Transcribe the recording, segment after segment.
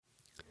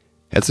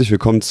Herzlich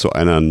willkommen zu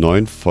einer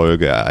neuen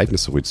Folge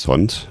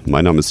Ereignishorizont.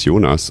 Mein Name ist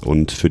Jonas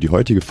und für die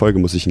heutige Folge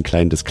muss ich einen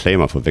kleinen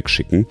Disclaimer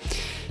vorwegschicken.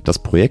 Das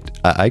Projekt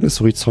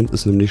Ereignishorizont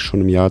ist nämlich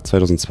schon im Jahr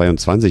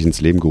 2022 ins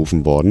Leben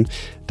gerufen worden,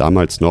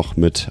 damals noch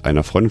mit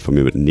einer Freundin von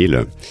mir, mit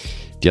Nele.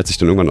 Die hat sich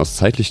dann irgendwann aus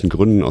zeitlichen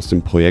Gründen aus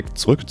dem Projekt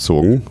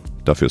zurückgezogen.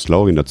 Dafür ist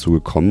Laurin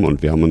dazugekommen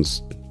und wir haben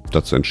uns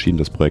dazu entschieden,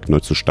 das Projekt neu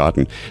zu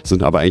starten. Es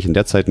sind aber eigentlich in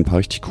der Zeit ein paar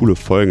richtig coole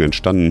Folgen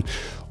entstanden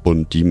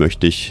und die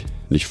möchte ich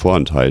nicht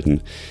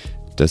vorenthalten.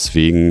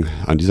 Deswegen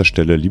an dieser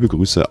Stelle liebe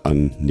Grüße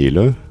an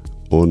Nele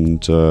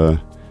und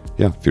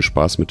viel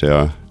Spaß mit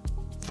der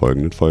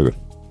folgenden Folge.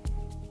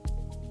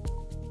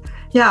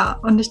 Ja,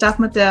 und ich darf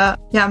mit der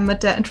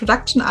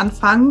Introduction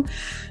anfangen.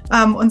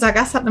 Unser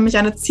Gast hat nämlich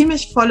eine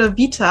ziemlich volle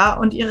Vita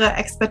und ihre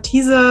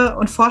Expertise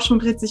und Forschung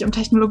dreht sich um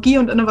Technologie-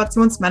 und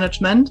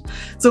Innovationsmanagement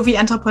sowie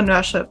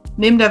Entrepreneurship.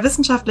 Neben der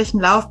wissenschaftlichen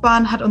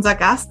Laufbahn hat unser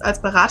Gast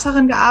als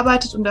Beraterin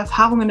gearbeitet und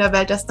Erfahrungen in der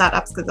Welt der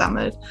Startups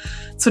gesammelt.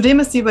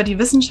 Zudem ist sie über die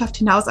Wissenschaft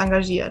hinaus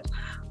engagiert.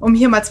 Um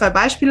hier mal 2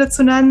 Beispiele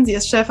zu nennen, sie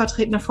ist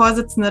stellvertretende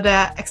Vorsitzende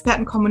der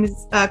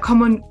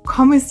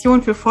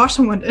Expertenkommission für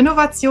Forschung und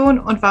Innovation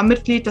und war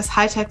Mitglied des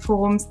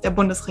Hightech-Forums der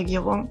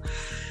Bundesregierung.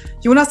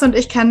 Jonas und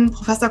ich kennen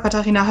Professor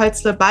Katharina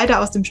Hölzle beide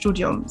aus dem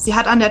Studium. Sie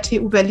hat an der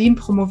TU Berlin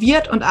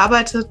promoviert und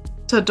arbeitete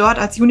dort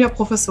als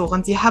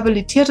Juniorprofessorin. Sie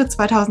habilitierte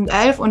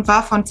 2011 und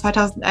war von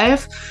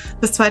 2011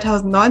 bis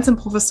 2019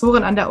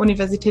 Professorin an der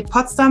Universität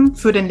Potsdam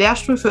für den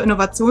Lehrstuhl für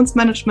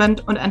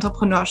Innovationsmanagement und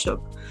Entrepreneurship.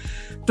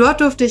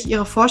 Dort durfte ich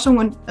ihre Forschung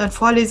und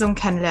Vorlesungen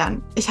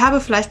kennenlernen. Ich habe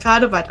vielleicht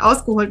gerade weit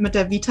ausgeholt mit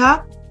der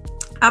Vita,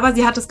 aber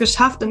sie hat es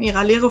geschafft, in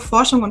ihrer Lehre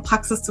Forschung und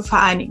Praxis zu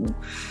vereinigen.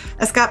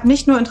 Es gab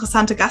nicht nur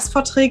interessante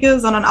Gastvorträge,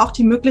 sondern auch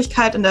die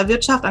Möglichkeit, in der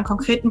Wirtschaft an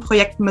konkreten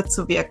Projekten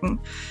mitzuwirken.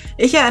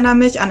 Ich erinnere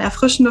mich an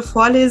erfrischende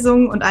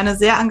Vorlesungen und eine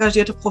sehr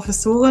engagierte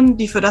Professorin,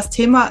 die für das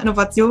Thema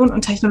Innovation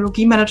und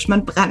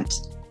Technologiemanagement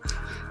brennt.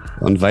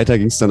 Und weiter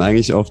ging es dann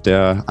eigentlich auf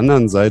der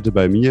anderen Seite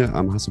bei mir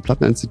am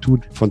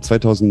Hasso-Plattner-Institut. Von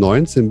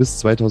 2019 bis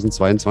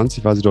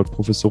 2022 war sie dort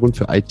Professorin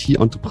für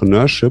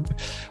IT-Entrepreneurship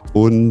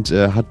und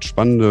hat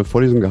spannende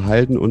Vorlesungen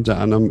gehalten, unter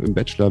anderem im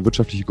Bachelor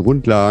wirtschaftliche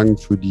Grundlagen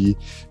für die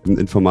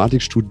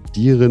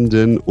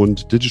Informatikstudierenden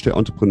und Digital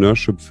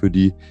Entrepreneurship für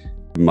die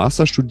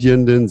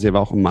Masterstudierenden. Sie war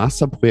auch im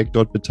Masterprojekt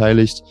dort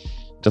beteiligt,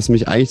 das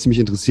mich eigentlich ziemlich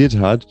interessiert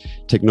hat,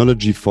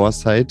 Technology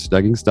Foresight. Da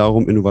ging es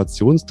darum,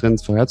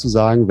 Innovationstrends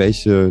vorherzusagen,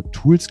 welche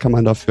Tools kann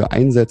man dafür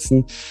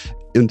einsetzen.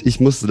 Und ich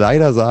muss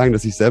leider sagen,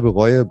 dass ich sehr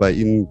bereue, bei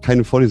Ihnen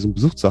keine Vorlesung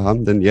besucht zu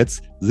haben, denn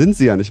jetzt sind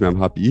Sie ja nicht mehr im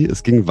HPI.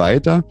 Es ging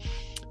weiter.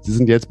 Sie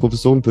sind jetzt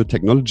Professorin für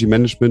Technology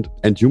Management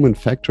and Human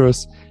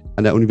Factors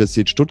an der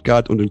Universität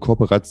Stuttgart und in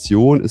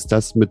Kooperation ist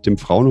das mit dem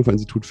Fraunhofer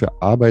Institut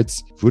für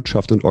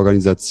Arbeitswirtschaft und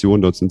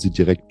Organisation. Dort sind Sie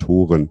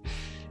Direktorin.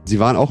 Sie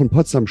waren auch in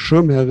Potsdam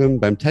Schirmherrin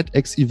beim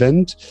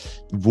TEDx-Event,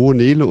 wo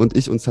Nele und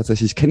ich uns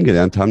tatsächlich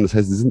kennengelernt haben. Das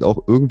heißt, Sie sind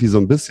auch irgendwie so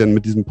ein bisschen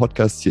mit diesem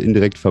Podcast hier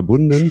indirekt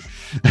verbunden.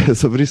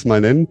 So würde ich es mal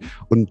nennen.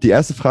 Und die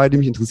erste Frage, die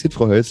mich interessiert,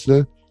 Frau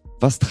Hölzle,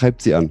 was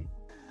treibt Sie an?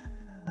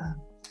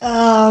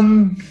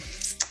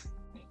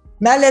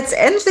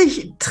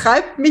 Letztendlich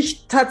treibt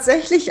mich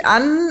tatsächlich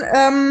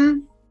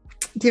an,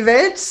 die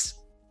Welt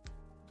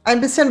ein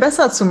bisschen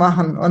besser zu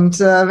machen. Und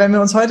wenn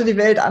wir uns heute die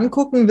Welt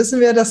angucken, wissen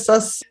wir, dass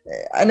das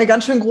eine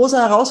ganz schön große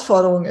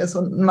Herausforderung ist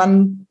und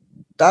man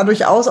da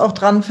durchaus auch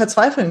dran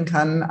verzweifeln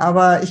kann.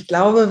 Aber ich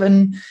glaube,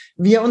 wenn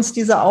wir uns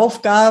diese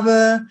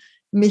Aufgabe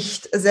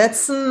nicht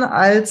setzen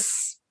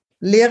als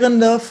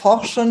Lehrende,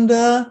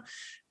 Forschende,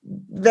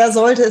 wer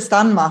sollte es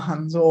dann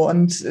machen? So,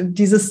 und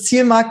dieses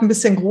Ziel mag ein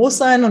bisschen groß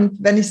sein. Und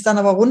wenn ich es dann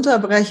aber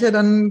runterbreche,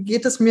 dann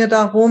geht es mir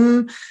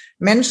darum,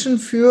 Menschen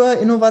für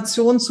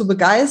Innovation zu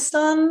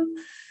begeistern,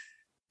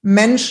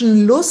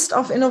 Menschen Lust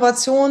auf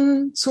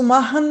Innovation zu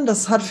machen.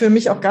 Das hat für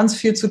mich auch ganz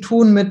viel zu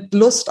tun mit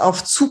Lust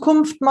auf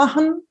Zukunft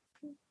machen,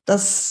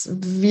 dass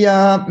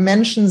wir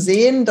Menschen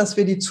sehen, dass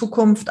wir die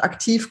Zukunft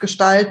aktiv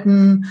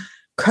gestalten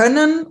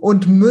können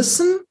und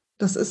müssen.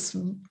 Das ist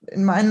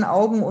in meinen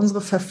Augen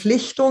unsere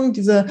Verpflichtung,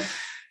 diese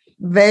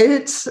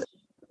Welt,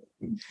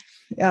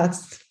 ja,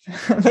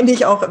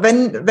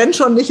 wenn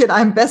schon nicht in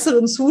einem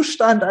besseren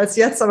Zustand als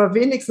jetzt, aber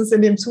wenigstens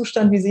in dem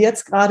Zustand, wie sie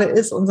jetzt gerade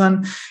ist,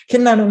 unseren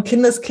Kindern und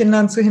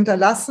Kindeskindern zu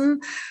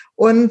hinterlassen.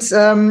 Und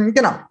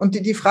und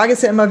die Frage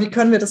ist ja immer, wie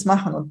können wir das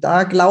machen? Und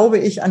da glaube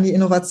ich an die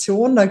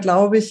Innovation, da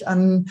glaube ich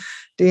an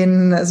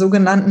den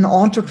sogenannten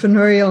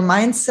Entrepreneurial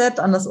Mindset,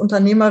 an das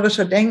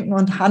unternehmerische Denken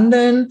und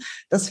Handeln,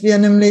 dass wir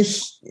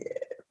nämlich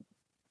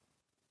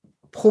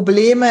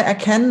Probleme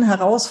erkennen,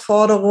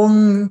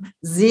 Herausforderungen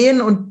sehen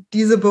und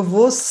diese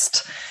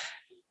bewusst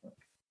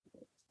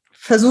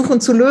versuchen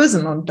zu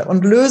lösen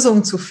und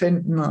Lösungen zu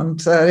finden.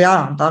 Und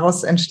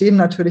daraus entstehen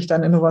natürlich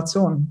dann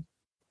Innovationen.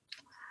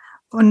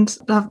 Und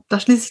da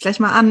schließe ich gleich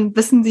mal an.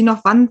 Wissen Sie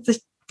noch,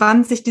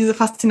 wann sich diese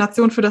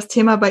Faszination für das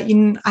Thema bei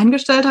Ihnen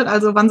eingestellt hat?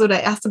 Also wann so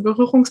der erste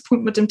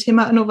Berührungspunkt mit dem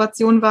Thema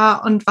Innovation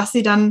war und was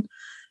Sie dann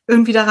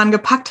irgendwie daran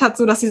gepackt hat,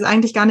 sodass Sie es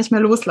eigentlich gar nicht mehr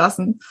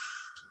loslassen?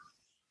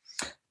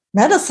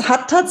 Ja, das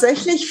hat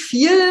tatsächlich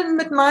viel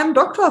mit meinem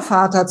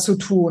Doktorvater zu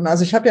tun.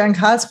 Also ich habe ja in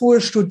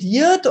Karlsruhe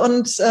studiert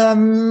und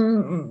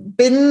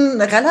bin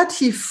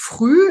relativ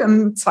früh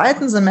im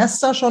 2.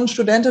 Semester schon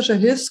studentische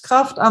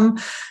Hilfskraft am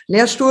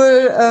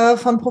Lehrstuhl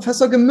von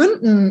Professor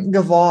Gemünden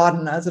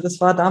geworden. Also das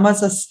war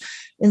damals das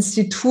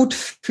Institut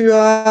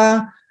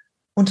für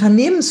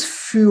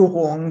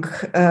Unternehmensführung,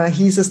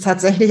 hieß es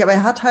tatsächlich. Aber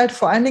er hat halt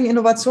vor allen Dingen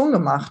Innovation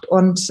gemacht.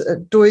 Und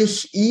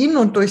durch ihn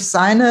und durch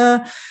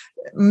seine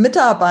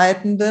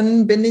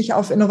Mitarbeitenden bin ich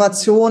auf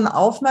Innovation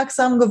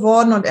aufmerksam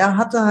geworden und er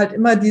hatte halt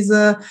immer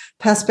diese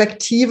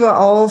Perspektive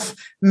auf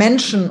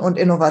Menschen und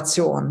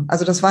Innovation.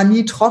 Also das war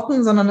nie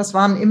trocken, sondern das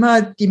waren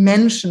immer die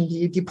Menschen,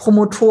 die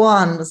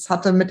Promotoren. Das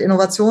hatte mit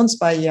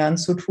Innovationsbarrieren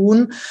zu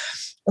tun.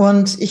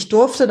 Und ich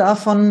durfte da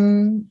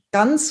von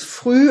ganz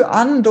früh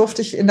an,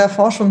 durfte ich in der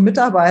Forschung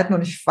mitarbeiten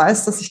und ich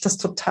weiß, dass ich das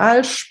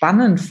total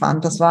spannend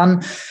fand. Das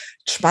waren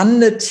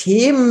spannende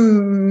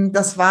Themen.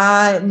 Das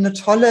war eine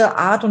tolle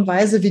Art und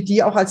Weise, wie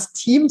die auch als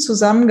Team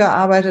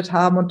zusammengearbeitet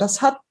haben. Und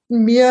das hat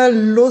mir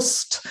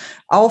Lust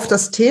auf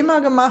das Thema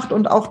gemacht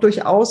und auch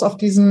durchaus auf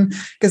diesen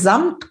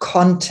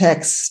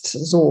Gesamtkontext,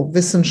 so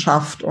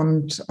Wissenschaft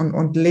und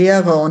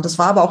Lehre. Und es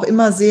war aber auch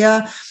immer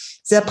sehr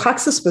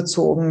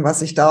praxisbezogen,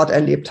 was ich dort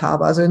erlebt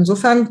habe. Also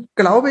insofern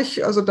glaube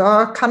ich, also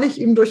da kann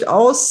ich ihm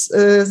durchaus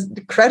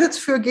Credits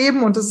für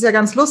geben. Und das ist ja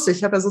ganz lustig.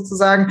 Ich habe ja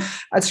sozusagen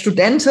als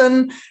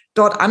Studentin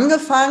dort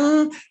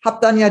angefangen, habe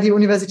dann ja die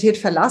Universität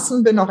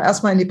verlassen, bin auch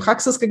erstmal in die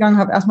Praxis gegangen,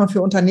 habe erstmal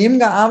für Unternehmen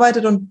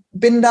gearbeitet und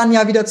bin dann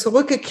ja wieder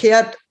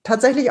zurückgekehrt,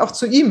 tatsächlich auch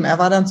zu ihm. Er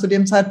war dann zu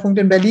dem Zeitpunkt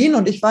in Berlin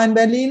und ich war in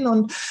Berlin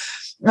und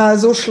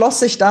so schloss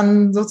sich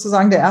dann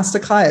sozusagen der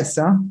erste Kreis,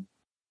 ja.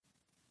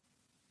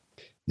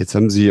 Jetzt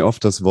haben Sie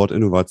oft das Wort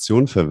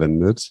Innovation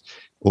verwendet.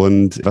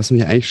 Und was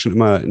mich eigentlich schon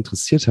immer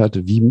interessiert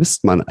hat, wie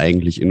misst man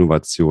eigentlich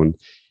Innovation?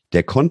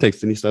 Der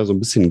Kontext, den ich da so ein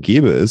bisschen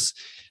gebe, ist,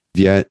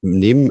 wir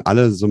nehmen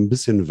alle so ein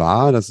bisschen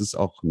wahr, das ist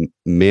auch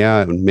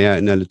mehr und mehr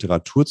in der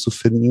Literatur zu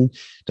finden,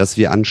 dass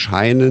wir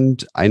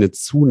anscheinend eine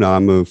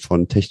Zunahme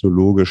von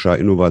technologischer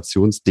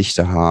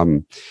Innovationsdichte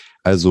haben.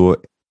 Also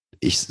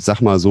ich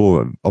sag mal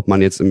so, ob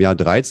man jetzt im Jahr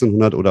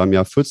 1300 oder im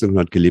Jahr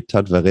 1400 gelebt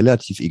hat, war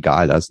relativ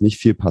egal, da ist nicht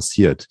viel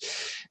passiert.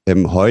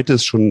 Heute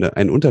ist schon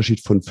ein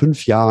Unterschied von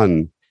 5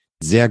 Jahren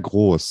sehr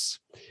groß.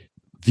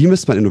 Wie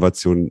misst man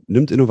Innovation?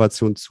 Nimmt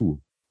Innovation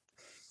zu?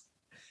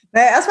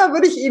 Naja, erstmal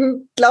würde ich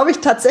Ihnen, glaube ich,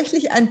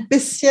 tatsächlich ein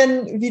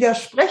bisschen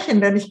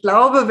widersprechen, denn ich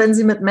glaube, wenn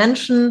Sie mit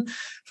Menschen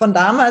von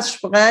damals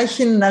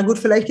sprechen, na gut,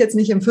 vielleicht jetzt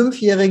nicht im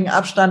 5-jährigen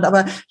Abstand,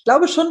 aber ich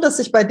glaube schon, dass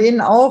sich bei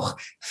denen auch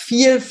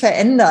viel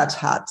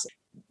verändert hat.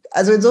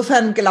 Also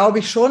insofern glaube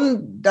ich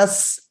schon,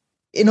 dass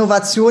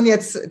Innovation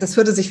jetzt, das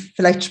hörte sich,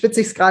 vielleicht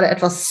spitze ich es gerade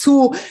etwas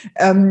zu,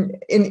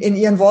 in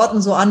Ihren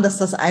Worten so an, dass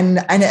das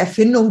eine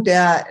Erfindung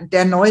der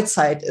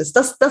Neuzeit ist.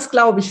 Das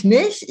glaube ich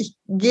nicht. Ich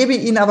gebe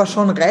Ihnen aber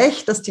schon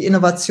recht, dass die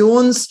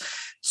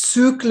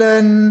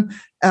Innovationszyklen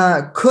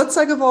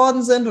kürzer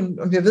geworden sind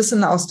und wir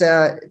wissen aus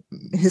der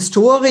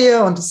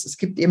Historie und es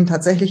gibt eben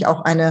tatsächlich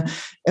auch eine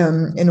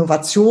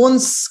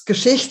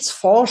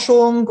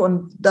Innovationsgeschichtsforschung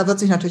und da wird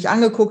sich natürlich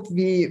angeguckt,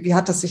 wie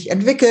hat das sich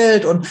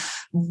entwickelt und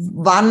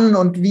wann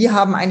und wie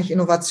haben eigentlich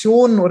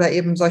Innovationen oder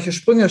eben solche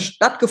Sprünge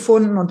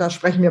stattgefunden und da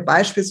sprechen wir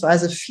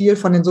beispielsweise viel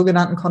von den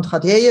sogenannten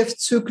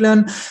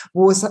Kondratjew-Zyklen,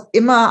 wo es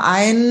immer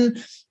ein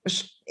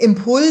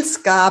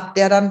Impuls gab,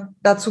 der dann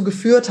dazu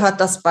geführt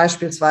hat, dass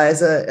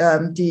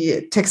beispielsweise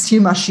die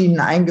Textilmaschinen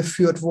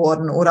eingeführt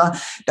wurden oder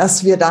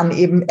dass wir dann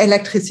eben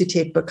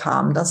Elektrizität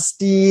bekamen, dass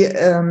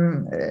es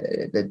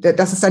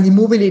dann die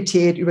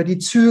Mobilität über die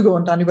Züge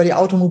und dann über die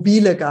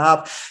Automobile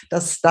gab,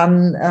 dass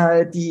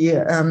dann die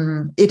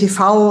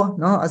ETV,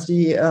 ne, also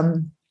die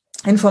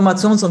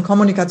Informations- und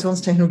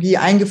Kommunikationstechnologie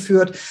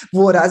eingeführt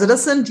wurde. Also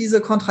das sind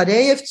diese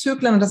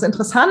Kondratjew-Zyklen und das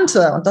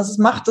Interessante, und das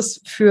macht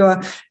es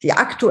für die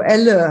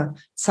aktuelle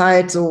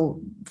Zeit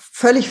so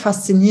völlig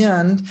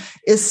faszinierend,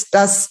 ist,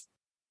 dass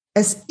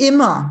es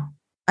immer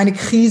eine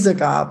Krise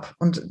gab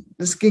und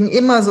es ging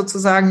immer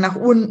sozusagen nach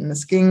unten.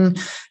 Es ging,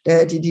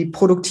 die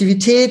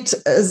Produktivität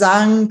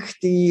sank,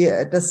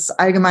 das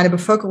allgemeine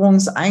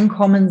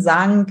Bevölkerungseinkommen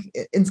sank.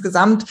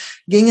 Insgesamt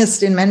ging es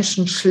den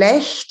Menschen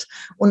schlecht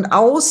und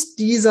aus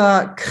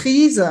dieser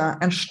Krise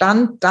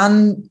entstand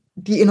dann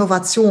die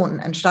Innovation,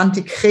 entstand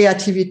die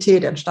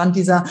Kreativität, entstand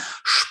dieser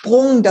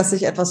Sprung, dass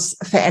sich etwas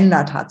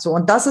verändert hat. So,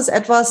 und das ist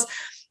etwas,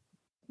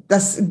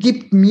 das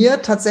gibt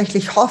mir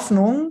tatsächlich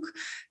Hoffnung,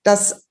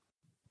 dass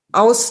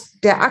aus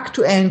der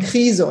aktuellen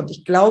Krise, und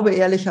ich glaube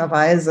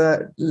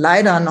ehrlicherweise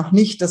leider noch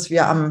nicht, dass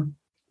wir am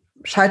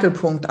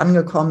Scheitelpunkt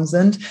angekommen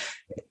sind,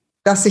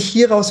 dass sich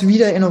hieraus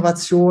wieder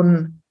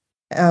Innovation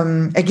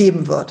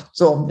ergeben wird.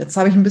 So, jetzt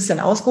habe ich ein bisschen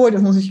ausgeholt,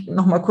 jetzt muss ich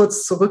noch mal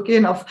kurz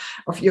zurückgehen auf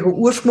Ihre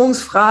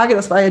Ursprungsfrage.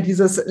 Das war ja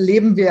dieses,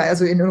 leben wir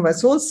also in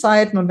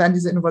Innovationszeiten und werden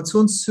diese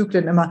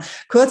Innovationszyklen immer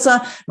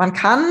kürzer. Man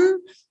kann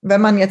wenn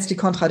man jetzt die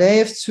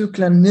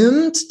Kontradejew-Zyklen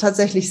nimmt,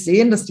 tatsächlich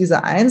sehen, dass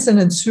diese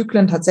einzelnen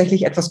Zyklen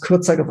tatsächlich etwas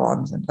kürzer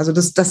geworden sind. Also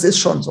das ist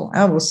schon so,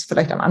 ja, wo es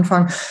vielleicht am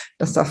Anfang,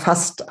 dass da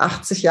fast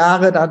 80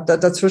 Jahre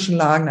dazwischen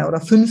lagen, ja, oder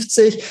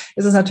 50,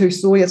 ist es natürlich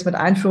so, jetzt mit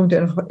Einführung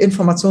der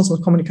Informations-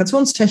 und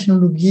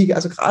Kommunikationstechnologie,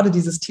 also gerade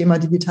dieses Thema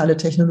digitale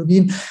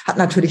Technologien, hat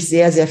natürlich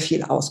sehr, sehr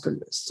viel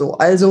ausgelöst. So,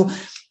 also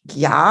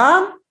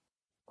ja,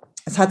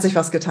 es hat sich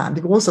was getan.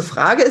 Die große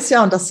Frage ist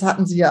ja, und das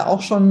hatten Sie ja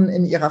auch schon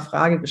in Ihrer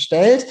Frage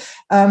gestellt,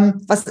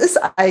 was ist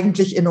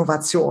eigentlich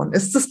Innovation?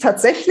 Ist es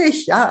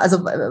tatsächlich, ja,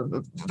 also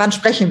wann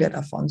sprechen wir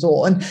davon?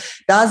 So, und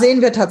da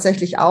sehen wir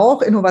tatsächlich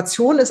auch,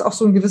 Innovation ist auch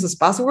so ein gewisses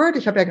Buzzword.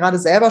 Ich habe ja gerade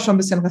selber schon ein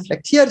bisschen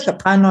reflektiert. Ich habe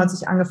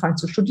 93 angefangen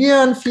zu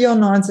studieren,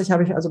 94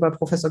 habe ich also bei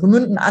Professor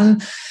Gemünden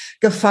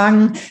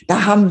angefangen.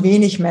 Da haben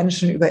wenig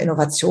Menschen über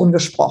Innovation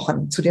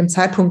gesprochen. Zu dem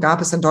Zeitpunkt gab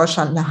es in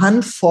Deutschland eine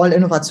Handvoll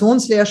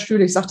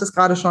Innovationslehrstühle. Ich sagte es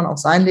gerade schon, auch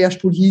sein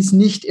Lehrstuhl hieß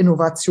nicht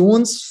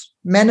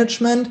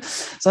Innovationsmanagement,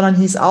 sondern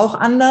hieß auch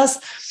anders.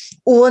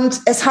 Und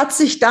es hat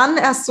sich dann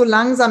erst so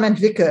langsam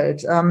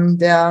entwickelt.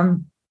 Der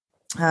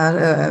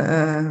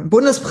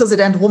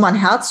Bundespräsident Roman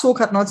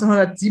Herzog hat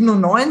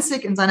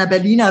 1997 in seiner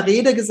Berliner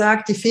Rede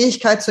gesagt, die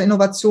Fähigkeit zur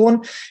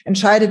Innovation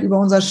entscheidet über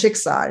unser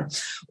Schicksal.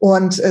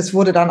 Und es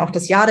wurde dann auch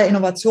das Jahr der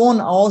Innovation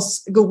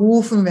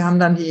ausgerufen. Wir haben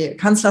dann die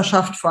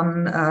Kanzlerschaft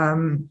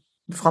von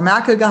Frau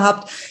Merkel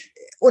gehabt.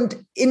 Und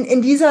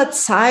in dieser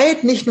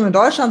Zeit, nicht nur in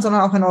Deutschland,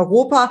 sondern auch in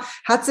Europa,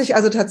 hat sich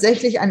also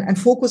tatsächlich ein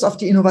Fokus auf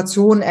die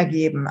Innovation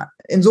ergeben.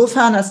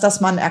 Insofern, als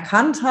dass man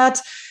erkannt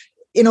hat,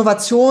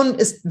 Innovation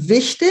ist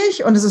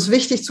wichtig und es ist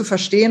wichtig zu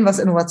verstehen, was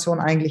Innovation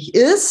eigentlich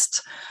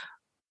ist,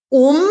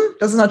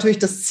 das ist natürlich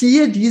das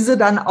Ziel, diese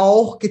dann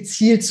auch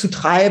gezielt zu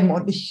treiben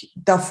und nicht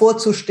davor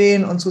zu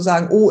stehen und zu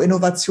sagen, oh,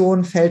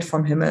 Innovation fällt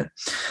vom Himmel.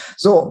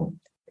 So,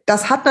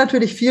 das hat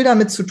natürlich viel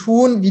damit zu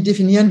tun, wie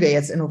definieren wir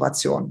jetzt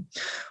Innovation?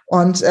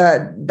 Und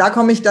da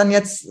komme ich dann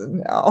jetzt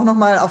auch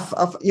nochmal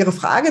auf Ihre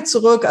Frage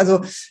zurück.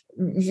 Also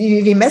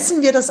wie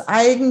messen wir das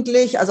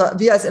eigentlich? Also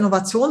wir als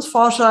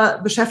Innovationsforscher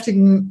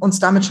beschäftigen uns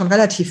damit schon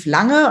relativ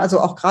lange. Also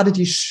auch gerade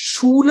die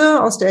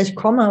Schule, aus der ich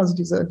komme, also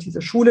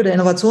diese Schule der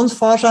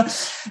Innovationsforscher,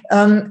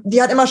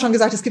 die hat immer schon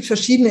gesagt, es gibt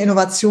verschiedene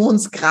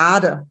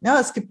Innovationsgrade. Ja,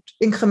 es gibt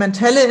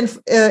inkrementelle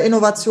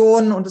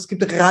Innovationen und es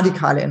gibt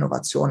radikale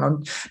Innovationen.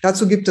 Und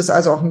dazu gibt es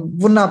also auch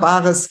ein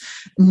wunderbares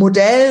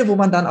Modell, wo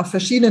man dann auf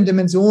verschiedenen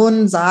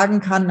Dimensionen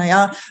sagen kann,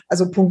 naja,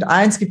 also Punkt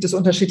 1 gibt es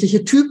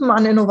unterschiedliche Typen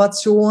an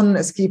Innovationen.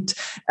 Es gibt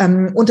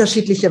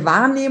unterschiedliche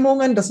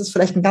Wahrnehmungen. Das ist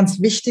vielleicht ein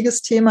ganz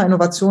wichtiges Thema.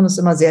 Innovation ist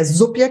immer sehr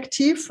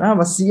subjektiv. Ja,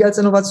 was Sie als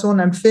Innovation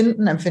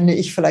empfinden, empfinde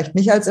ich vielleicht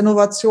nicht als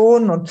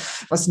Innovation. Und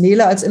was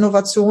Nele als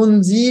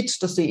Innovation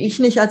sieht, das sehe ich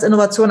nicht als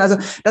Innovation. Also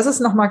das ist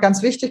nochmal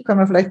ganz wichtig. Können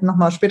wir vielleicht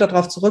nochmal später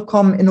darauf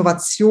zurückkommen.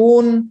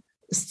 Innovation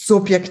ist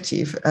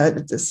subjektiv.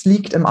 Es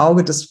liegt im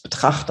Auge des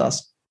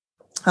Betrachters.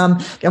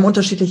 Wir haben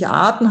unterschiedliche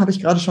Arten, habe ich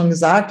gerade schon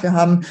gesagt. Wir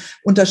haben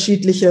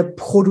unterschiedliche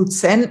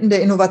Produzenten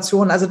der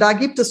Innovation. Also da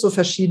gibt es so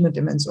verschiedene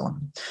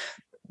Dimensionen.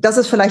 Das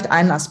ist vielleicht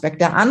ein Aspekt.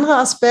 Der andere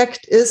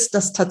Aspekt ist,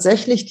 dass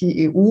tatsächlich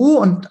die EU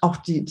und auch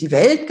die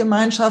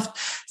Weltgemeinschaft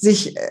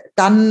sich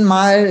dann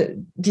mal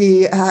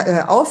die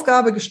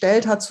Aufgabe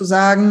gestellt hat, zu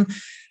sagen,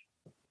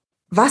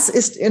 was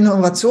ist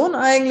Innovation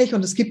eigentlich?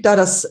 Und es gibt da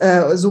das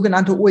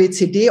sogenannte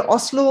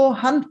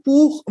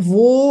OECD-Oslo-Handbuch,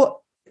 wo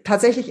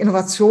tatsächlich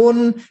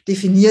Innovation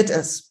definiert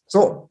ist.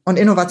 So. Und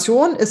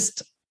Innovation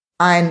ist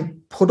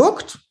ein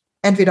Produkt,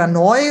 entweder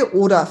neu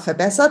oder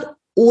verbessert,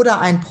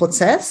 oder ein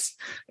Prozess.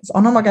 Das ist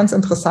auch nochmal ganz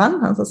interessant.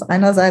 Das ist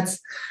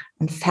einerseits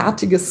ein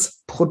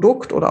fertiges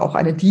Produkt oder auch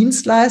eine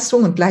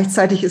Dienstleistung und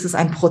gleichzeitig ist es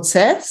ein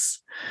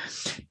Prozess,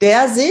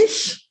 der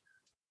sich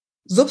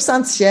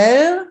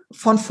substanziell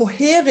von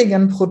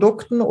vorherigen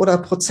Produkten oder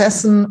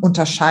Prozessen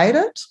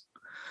unterscheidet,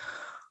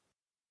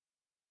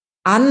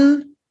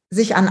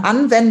 sich an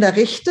Anwender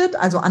richtet,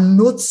 also an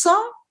Nutzer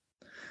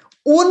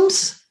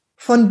und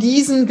von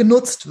diesen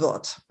genutzt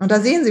wird. Und da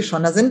sehen Sie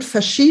schon, da sind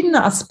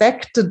verschiedene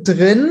Aspekte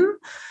drin,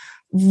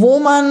 wo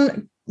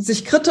man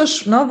sich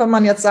kritisch, wenn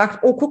man jetzt sagt,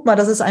 oh, guck mal,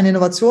 das ist eine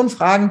Innovation,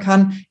 fragen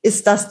kann,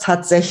 ist das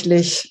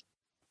tatsächlich,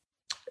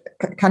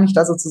 kann ich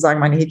da sozusagen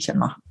meine Häkchen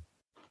machen?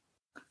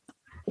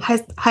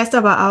 Heißt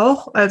aber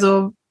auch,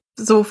 also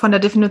so von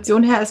der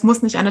Definition her, es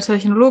muss nicht eine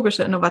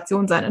technologische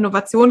Innovation sein.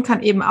 Innovation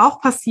kann eben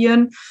auch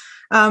passieren,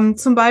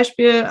 zum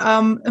Beispiel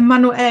im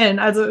Manuellen,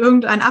 also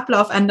irgendein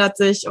Ablauf ändert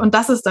sich und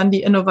das ist dann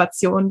die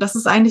Innovation. Das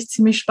ist eigentlich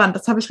ziemlich spannend.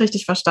 Das habe ich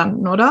richtig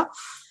verstanden, oder?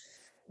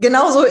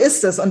 Genau so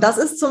ist es. Und das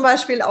ist zum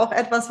Beispiel auch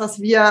etwas,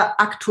 was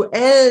wir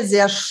aktuell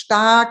sehr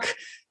stark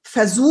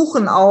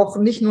versuchen, auch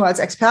nicht nur als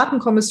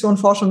Expertenkommission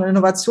Forschung und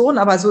Innovation,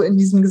 aber so in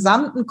diesem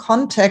gesamten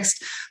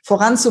Kontext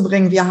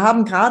voranzubringen. Wir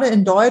haben gerade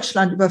in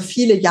Deutschland über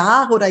viele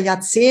Jahre oder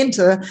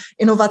Jahrzehnte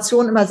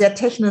Innovation immer sehr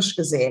technisch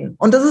gesehen.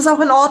 Und das ist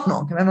auch in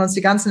Ordnung, wenn wir uns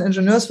die ganzen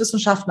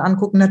Ingenieurswissenschaften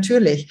angucken,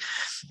 natürlich.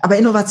 Aber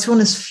Innovation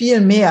ist viel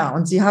mehr.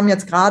 Und Sie haben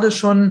jetzt gerade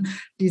schon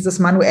dieses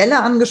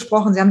Manuelle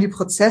angesprochen, Sie haben die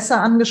Prozesse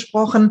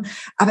angesprochen,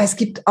 aber es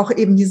gibt auch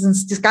eben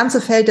das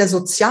ganze Feld der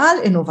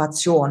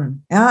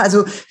Sozialinnovation. Ja,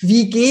 also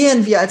wie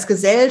gehen wir als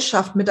Gesellschaft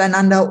Gesellschaft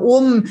miteinander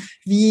um?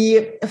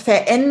 Wie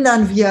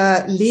verändern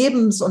wir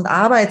Lebens- und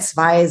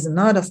Arbeitsweisen?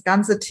 Ne? Das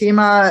ganze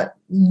Thema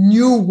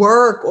New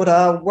Work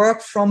oder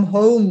Work from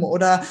Home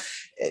oder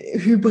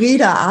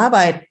hybride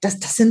Arbeit, das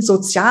sind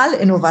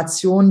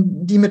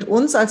Sozialinnovationen, die mit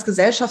uns als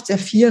Gesellschaft sehr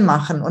viel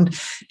machen. Und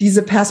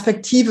diese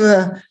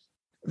Perspektive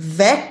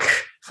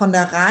weg von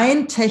der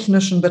rein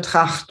technischen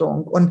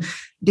Betrachtung und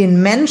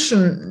den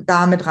Menschen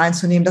damit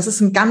reinzunehmen, das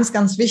ist ein ganz,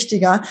 ganz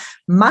wichtiger,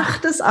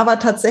 macht es aber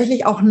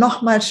tatsächlich auch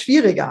noch mal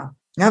schwieriger,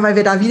 ja, weil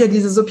wir da wieder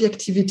diese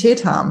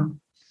Subjektivität haben.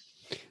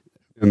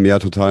 Ja,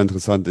 total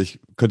interessant. Ich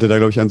könnte da,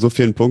 glaube ich, an so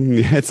vielen Punkten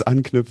jetzt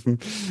anknüpfen.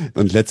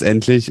 Und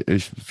letztendlich,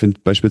 ich finde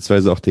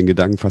beispielsweise auch den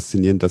Gedanken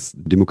faszinierend, dass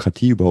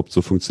Demokratie überhaupt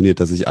so funktioniert,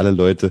 dass sich alle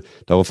Leute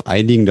darauf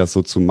einigen, das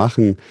so zu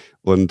machen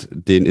und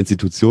den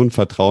Institutionen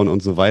vertrauen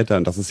und so weiter.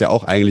 Und das ist ja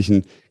auch eigentlich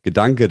ein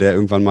Gedanke, der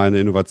irgendwann mal eine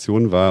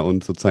Innovation war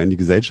und sozusagen in die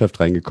Gesellschaft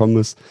reingekommen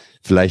ist,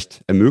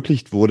 vielleicht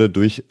ermöglicht wurde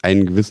durch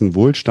einen gewissen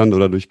Wohlstand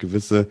oder durch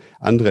gewisse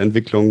andere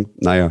Entwicklungen.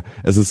 Naja,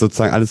 es ist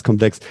sozusagen alles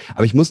komplex.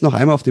 Aber ich muss noch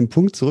einmal auf den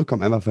Punkt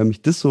zurückkommen, einfach weil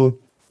mich das so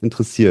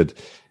interessiert.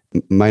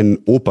 Mein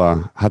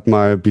Opa hat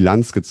mal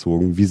Bilanz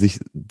gezogen, wie sich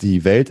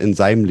die Welt in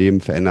seinem Leben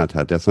verändert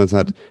hat. Er ist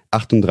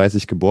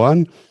 1938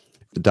 geboren.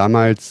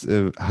 Damals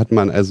hat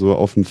man also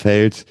auf dem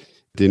Feld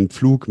den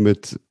Pflug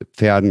mit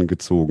Pferden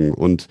gezogen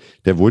und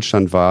der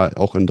Wohlstand war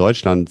auch in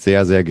Deutschland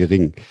sehr, sehr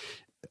gering.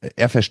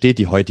 Er versteht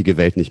die heutige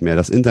Welt nicht mehr.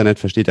 Das Internet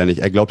versteht er nicht.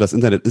 Er glaubt, das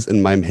Internet ist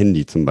in meinem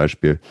Handy zum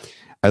Beispiel.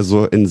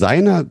 Also in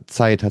seiner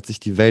Zeit hat sich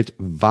die Welt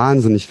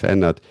wahnsinnig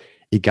verändert.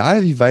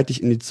 Egal wie weit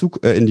ich in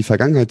die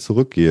Vergangenheit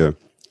zurückgehe,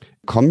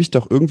 komme ich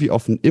doch irgendwie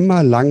auf einen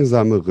immer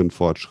langsameren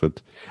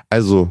Fortschritt.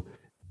 Also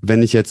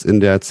wenn ich jetzt in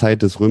der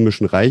Zeit des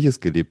Römischen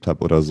Reiches gelebt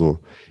habe oder so,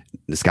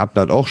 es gab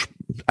dort auch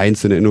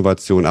einzelne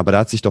Innovationen, aber da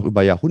hat sich doch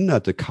über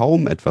Jahrhunderte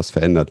kaum etwas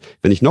verändert.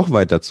 Wenn ich noch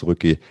weiter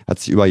zurückgehe, hat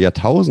sich über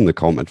Jahrtausende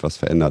kaum etwas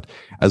verändert.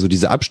 Also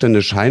diese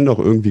Abstände scheinen doch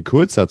irgendwie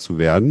kürzer zu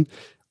werden.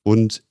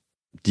 Und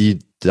die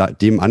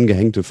dem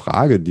angehängte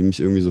Frage, die mich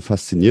irgendwie so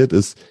fasziniert,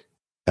 ist,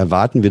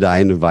 erwarten wir da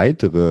eine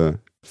weitere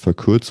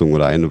Verkürzung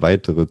oder eine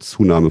weitere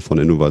Zunahme von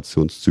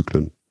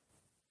Innovationszyklen?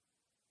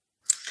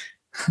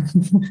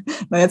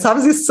 Na, jetzt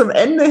haben Sie es zum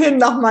Ende hin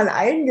nochmal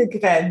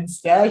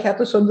eingegrenzt. Ja, ich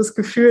hatte schon das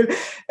Gefühl,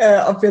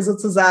 ob wir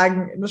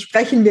sozusagen,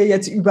 sprechen wir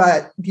jetzt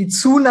über die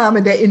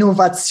Zunahme der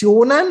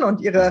Innovationen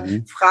und Ihre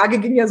Frage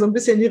ging ja so ein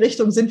bisschen in die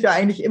Richtung, sind wir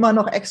eigentlich immer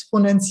noch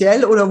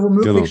exponentiell oder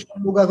womöglich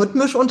schon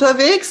logarithmisch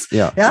unterwegs?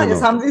 Ja, genau.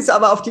 Jetzt haben Sie es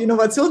aber auf die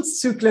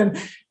Innovationszyklen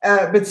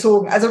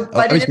bezogen. Also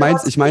bei aber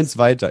ich mein's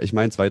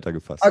weiter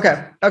gefasst.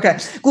 Okay,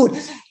 gut.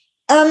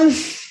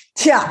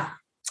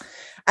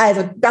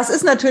 Also das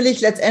ist natürlich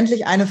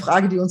letztendlich eine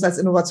Frage, die uns als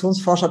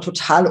Innovationsforscher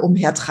total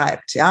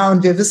umhertreibt. Ja,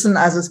 und wir wissen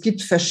also, es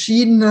gibt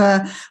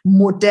verschiedene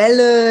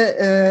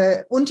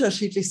Modelle,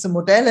 unterschiedlichste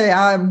Modelle.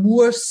 Ja,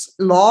 Moore's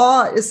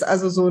Law ist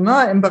also so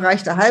im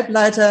Bereich der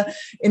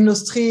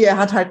Halbleiterindustrie. Er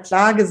hat halt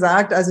klar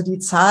gesagt, also die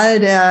Zahl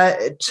der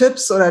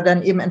Chips oder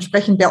dann eben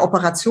entsprechend der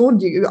Operationen,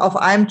 die auf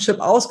einem Chip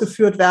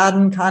ausgeführt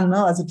werden kann,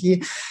 also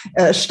die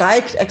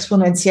steigt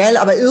exponentiell,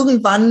 aber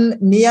irgendwann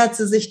nähert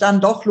sie sich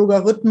dann doch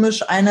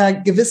logarithmisch einer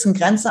gewissen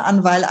Grenze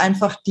an, weil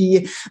einfach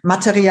die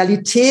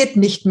Materialität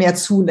nicht mehr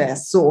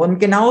zulässt. So, und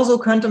genauso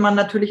könnte man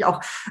natürlich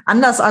auch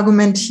anders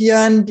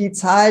argumentieren. Die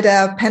Zahl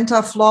der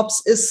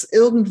Pentaflops ist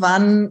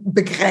irgendwann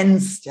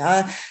begrenzt.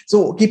 Ja,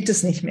 so gibt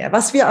es nicht mehr.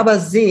 Was wir aber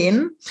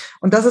sehen,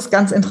 und das ist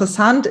ganz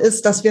interessant,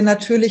 ist, dass wir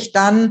natürlich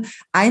dann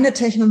eine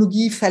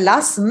Technologie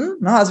verlassen.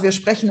 Also wir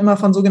sprechen immer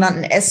von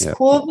sogenannten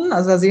S-Kurven.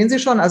 Also da sehen Sie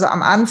schon, also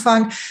am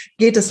Anfang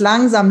geht es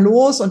langsam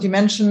los und die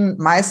Menschen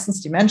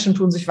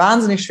tun sich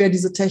wahnsinnig schwer,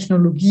 diese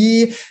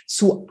Technologie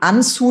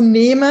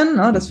anzunehmen.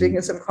 Deswegen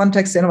ist im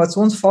Kontext der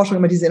Innovationsforschung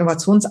immer diese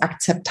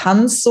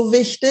Innovationsakzeptanz so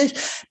wichtig.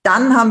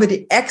 Dann haben wir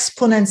die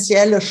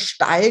exponentielle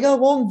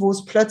Steigerung, wo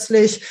es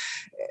plötzlich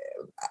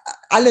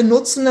alle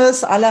nutzen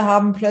es, alle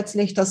haben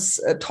plötzlich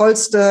das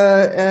tollste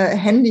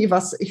Handy,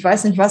 was ich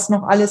weiß nicht, was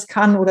noch alles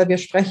kann. Oder wir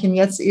sprechen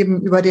jetzt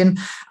eben über den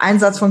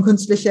Einsatz von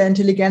künstlicher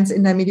Intelligenz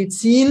in der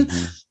Medizin.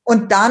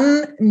 Und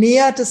dann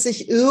nähert es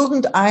sich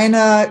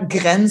irgendeiner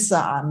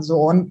Grenze an. So.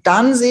 Und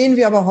dann sehen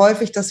wir aber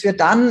häufig, dass wir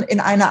dann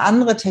in eine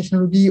andere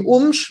Technologie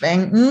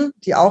umschwenken,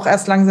 die auch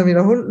erst langsam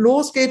wieder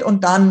losgeht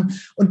und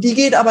die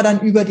geht aber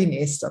dann über die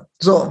nächste.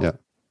 So. Ja.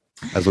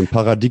 Also ein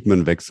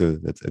Paradigmenwechsel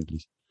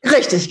letztendlich.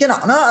 Richtig, genau.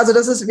 Also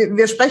das ist,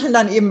 wir sprechen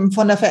dann eben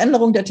von der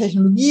Veränderung der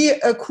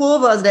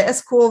Technologiekurve, also der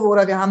S-Kurve,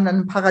 oder wir haben dann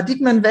einen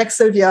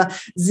Paradigmenwechsel. Wir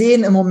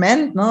sehen im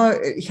Moment,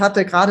 ich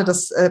hatte gerade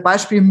das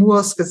Beispiel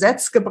Moores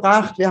Gesetz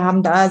gebracht.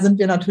 Da sind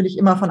wir natürlich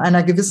immer von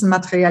einer gewissen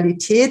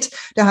Materialität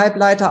der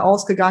Halbleiter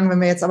ausgegangen.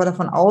 Wenn wir jetzt aber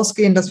davon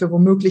ausgehen, dass wir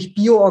womöglich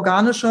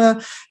bioorganische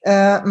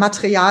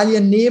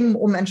Materialien nehmen,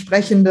 um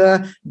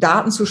entsprechende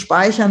Daten zu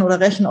speichern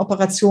oder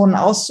Rechenoperationen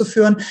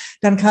auszuführen,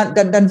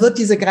 dann wird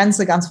diese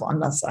Grenze ganz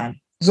woanders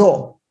sein.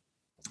 So.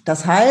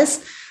 Das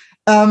heißt,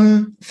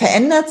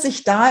 Verändert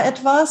sich da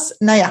etwas?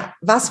 Naja,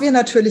 was wir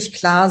natürlich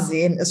klar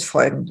sehen, ist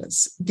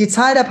Folgendes. Die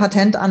Zahl der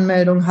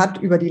Patentanmeldungen hat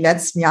über die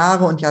letzten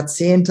Jahre und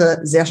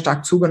Jahrzehnte sehr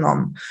stark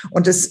zugenommen.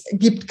 Und es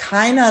gibt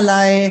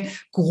keinerlei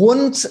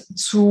Grund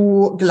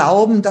zu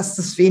glauben, dass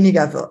das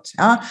weniger wird.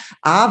 Ja?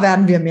 A,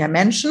 werden wir mehr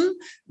Menschen.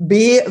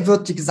 B,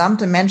 wird die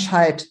gesamte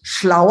Menschheit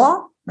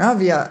schlauer.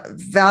 Ja,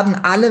 wir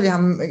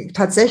haben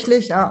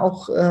tatsächlich ja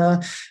auch,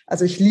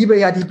 also ich liebe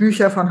ja die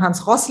Bücher von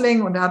Hans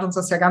Rosling und er hat uns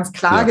das ja ganz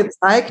klar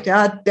gezeigt,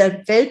 ja,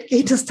 der Welt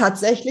geht es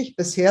tatsächlich,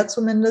 bisher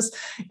zumindest,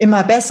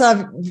 immer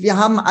besser. Wir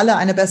haben alle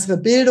eine bessere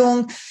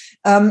Bildung.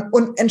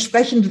 Und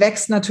entsprechend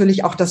wächst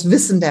natürlich auch das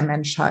Wissen der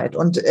Menschheit.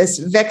 Und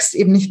es wächst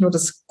eben nicht nur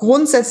das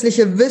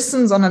grundsätzliche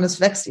Wissen, sondern es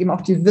wächst eben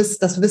auch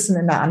das Wissen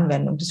in der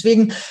Anwendung.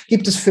 Deswegen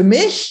gibt es für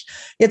mich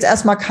jetzt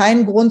erstmal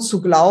keinen Grund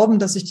zu glauben,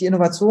 dass sich die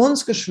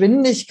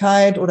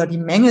Innovationsgeschwindigkeit oder die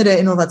Menge der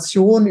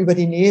Innovation über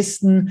die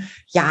nächsten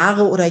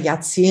Jahre oder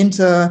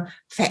Jahrzehnte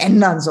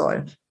verändern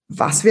soll.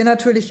 Was wir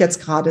natürlich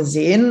jetzt gerade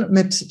sehen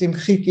mit dem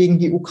Krieg gegen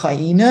die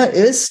Ukraine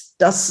ist,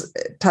 dass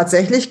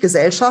tatsächlich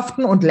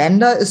Gesellschaften und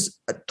Länder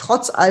es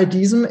trotz all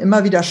diesem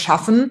immer wieder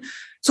schaffen,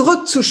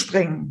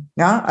 zurückzuspringen.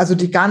 Ja, also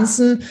die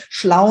ganzen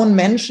schlauen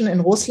Menschen in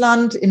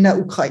Russland, in der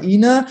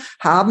Ukraine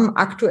haben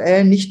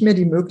aktuell nicht mehr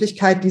die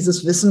Möglichkeit,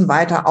 dieses Wissen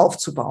weiter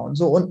aufzubauen.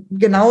 So, und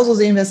genauso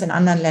sehen wir es in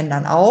anderen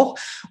Ländern auch.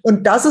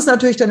 Und das ist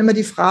natürlich dann immer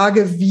die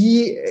Frage,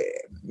 wie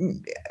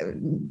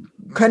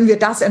können wir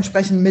das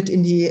entsprechend mit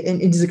in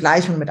diese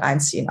Gleichung mit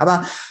einziehen.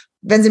 Aber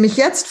wenn Sie mich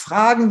jetzt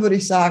fragen, würde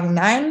ich sagen,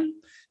 nein,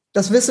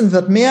 das Wissen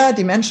wird mehr,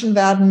 die Menschen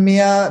werden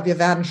mehr, wir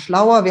werden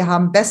schlauer, wir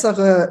haben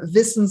bessere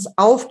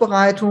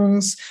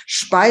Wissensaufbereitungs-,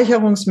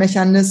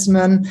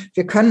 Speicherungsmechanismen.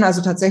 Wir können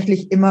also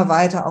tatsächlich immer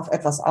weiter auf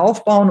etwas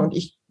aufbauen und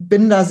ich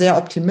bin da sehr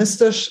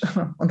optimistisch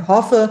und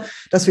hoffe,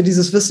 dass wir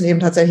dieses Wissen eben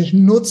tatsächlich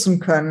nutzen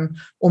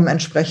können, um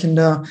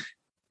entsprechende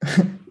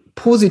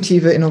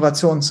positive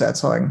Innovationen zu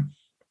erzeugen.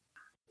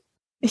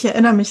 Ich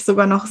erinnere mich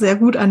sogar noch sehr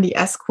gut an die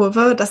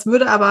S-Kurve. Das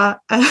würde aber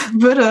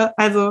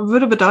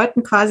würde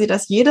bedeuten quasi,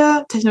 dass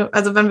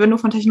also wenn wir nur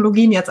von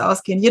Technologien jetzt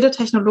ausgehen, jede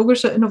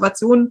technologische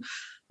Innovation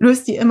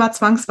löst die immer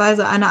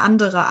zwangsweise eine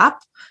andere ab,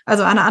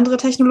 also eine andere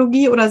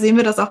Technologie, oder sehen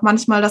wir das auch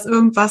manchmal, dass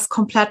irgendwas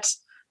komplett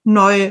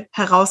neu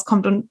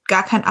herauskommt und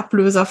gar kein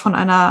Ablöser von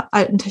einer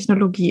alten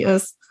Technologie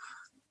ist?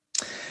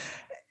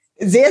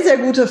 Sehr, sehr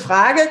gute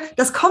Frage.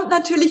 Das kommt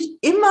natürlich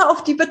immer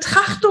auf die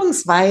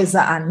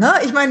Betrachtungsweise an, ne?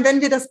 Ich meine,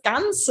 wenn wir das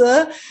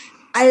Ganze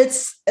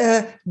als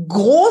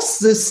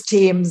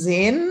Großsystem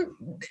sehen,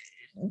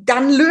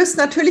 dann löst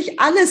natürlich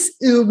alles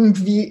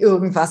irgendwie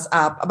irgendwas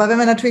ab. Aber wenn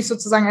wir natürlich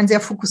sozusagen einen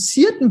sehr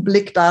fokussierten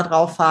Blick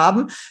darauf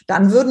haben,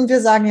 dann würden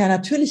wir sagen, ja,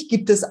 natürlich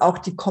gibt es auch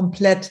die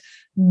komplett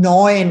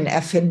neuen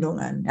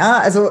Erfindungen. Ja,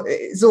 also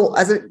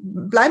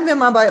bleiben wir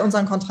mal bei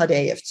unseren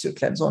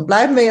Kontradejew-Zyklen. So, und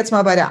bleiben wir jetzt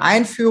mal bei der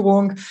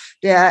Einführung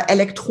der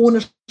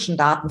elektronischen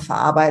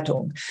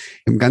Datenverarbeitung.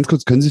 Ganz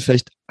kurz, können Sie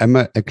vielleicht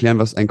einmal erklären,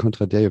 was ein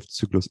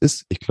Kontradejew-Zyklus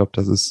ist? Ich glaube,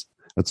 das ist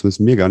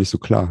zumindest mir gar nicht so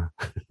klar.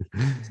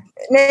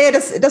 Nee,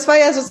 das war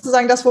ja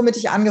sozusagen das, womit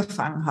ich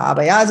angefangen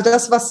habe. Ja, also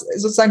das, was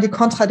sozusagen die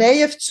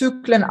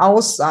Kontradejew-Zyklen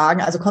aussagen.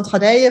 Also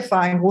Kontradejew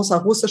war ein großer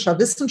russischer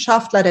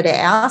Wissenschaftler, der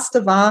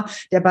erste war,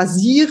 der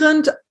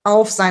basierend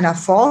auf seiner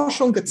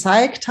Forschung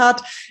gezeigt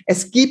hat,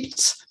 es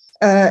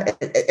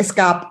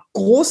gab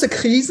große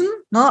Krisen,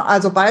 ne,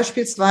 also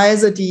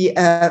beispielsweise die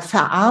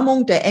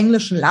Verarmung der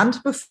englischen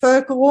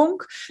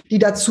Landbevölkerung, die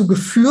dazu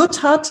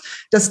geführt hat,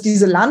 dass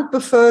diese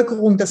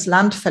Landbevölkerung das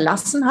Land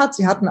verlassen hat.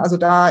 Sie hatten also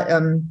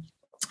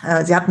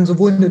sie hatten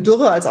sowohl eine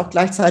Dürre als auch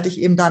gleichzeitig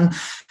eben dann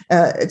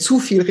zu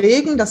viel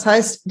Regen. Das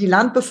heißt, die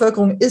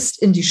Landbevölkerung ist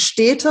in die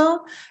Städte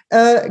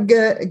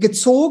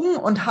gezogen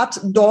und hat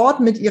dort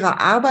mit ihrer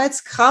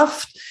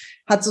Arbeitskraft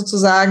hat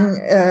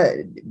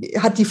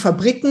die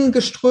Fabriken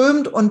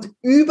geströmt und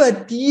über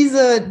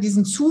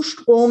diesen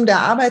Zustrom der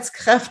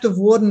Arbeitskräfte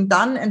wurden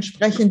dann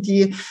entsprechend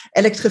die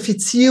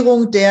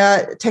Elektrifizierung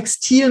der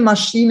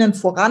Textilmaschinen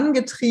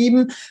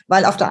vorangetrieben,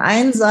 weil auf der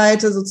einen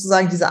Seite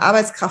sozusagen diese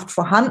Arbeitskraft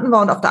vorhanden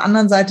war und auf der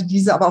anderen Seite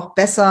diese aber auch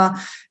besser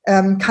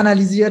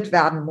kanalisiert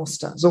werden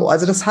musste. So,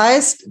 also das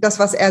heißt, das,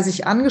 was er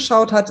sich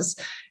angeschaut hat,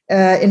 ist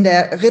in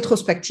der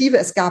Retrospektive,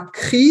 es gab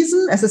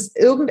Krisen, es ist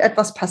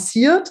irgendetwas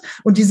passiert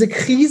und diese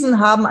Krisen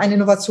haben einen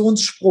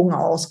Innovationssprung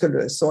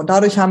ausgelöst. So, und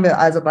dadurch haben wir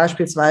also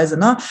beispielsweise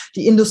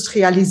die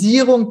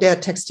Industrialisierung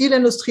der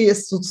Textilindustrie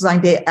ist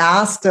sozusagen der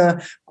erste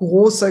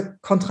große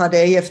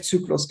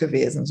Kontradejew-Zyklus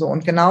gewesen. So,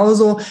 und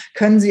genauso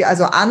können Sie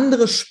also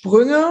andere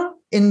Sprünge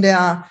in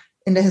der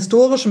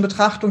historischen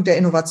Betrachtung der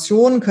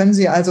Innovation können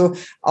Sie also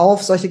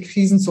auf solche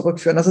Krisen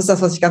zurückführen. Das ist das,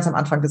 was ich ganz am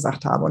Anfang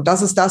gesagt habe. Und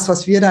das ist das,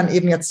 was wir dann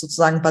eben jetzt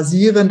sozusagen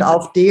basierend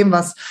auf dem,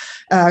 was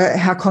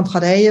Herr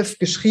Kontradejew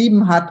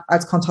geschrieben hat,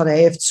 als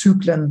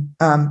Kontradejew-Zyklen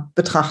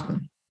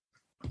betrachten.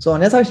 So,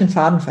 und jetzt habe ich den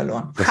Faden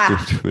verloren. Ich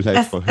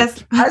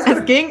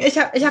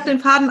habe den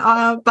Faden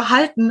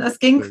behalten. Es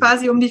ging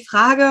quasi um die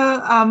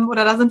Frage,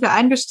 oder da sind wir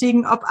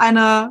eingestiegen, ob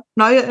eine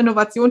neue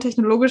Innovation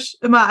technologisch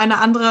immer eine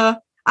andere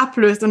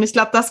ablöst. Und ich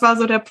glaube, das war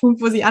so der Punkt,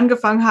 wo Sie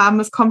angefangen haben.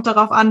 Es kommt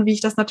darauf an, wie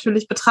ich das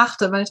natürlich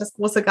betrachte. Wenn ich das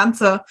große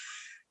Ganze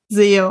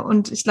sehe.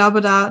 Und ich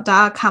glaube,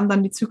 da kamen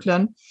dann die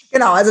Zyklen.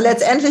 Genau, also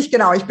letztendlich,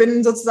 ich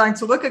bin sozusagen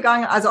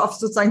zurückgegangen, also auf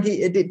sozusagen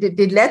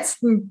den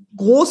letzten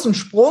großen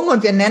Sprung,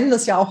 und wir nennen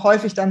das ja auch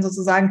häufig dann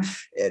sozusagen,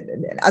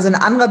 also ein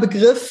anderer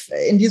Begriff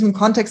in diesem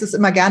Kontext ist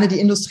immer gerne die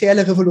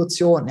industrielle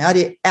Revolution. Ja,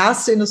 die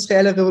erste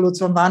industrielle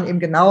Revolution waren eben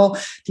genau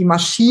die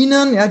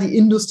Maschinen, ja, die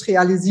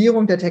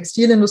Industrialisierung der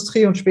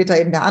Textilindustrie und später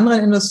eben der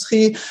anderen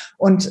Industrie.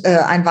 Und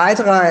ein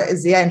weiterer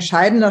sehr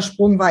entscheidender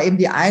Sprung war eben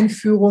die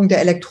Einführung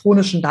der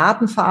elektronischen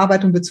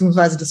Datenverarbeitung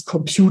beziehungsweise des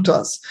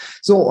Computers.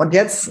 So, und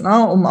jetzt,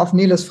 um auf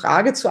Neles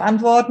Frage zu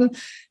antworten,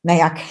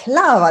 naja,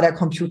 klar war der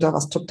Computer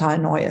was total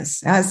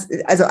Neues. Ja,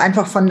 also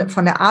einfach von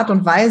der Art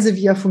und Weise,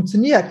 wie er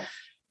funktioniert.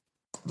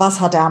 Was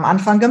hat er am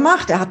Anfang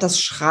gemacht? Er hat das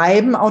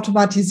Schreiben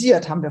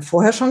automatisiert. Haben wir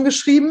vorher schon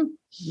geschrieben?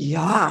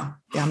 Ja,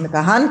 wir haben mit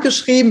der Hand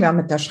geschrieben, wir haben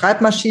mit der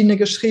Schreibmaschine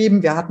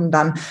geschrieben, wir hatten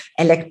dann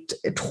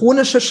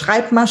elektronische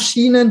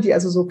Schreibmaschinen, die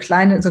also so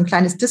ein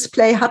kleines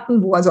Display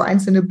hatten, wo also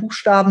einzelne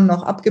Buchstaben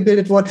noch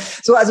abgebildet wurden.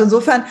 So, also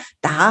insofern,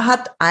 da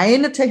hat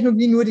eine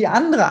Technologie nur die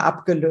andere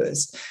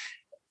abgelöst.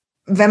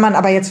 Wenn man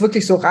aber jetzt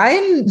wirklich so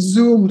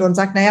reinzoomt und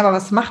sagt, naja, aber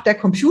was macht der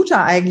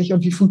Computer eigentlich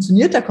und wie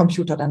funktioniert der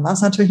Computer, dann war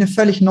es natürlich eine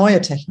völlig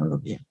neue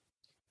Technologie.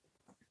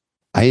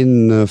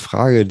 Eine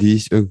Frage, die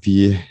ich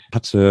irgendwie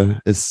hatte,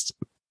 ist,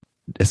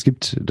 es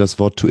gibt das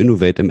Wort to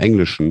innovate im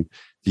Englischen.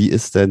 Wie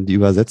ist denn die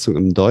Übersetzung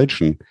im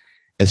Deutschen?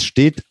 Es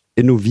steht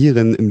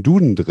innovieren im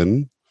Duden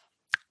drin,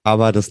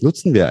 aber das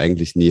nutzen wir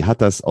eigentlich nie.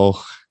 Hat das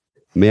auch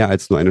mehr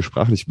als nur eine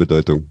sprachliche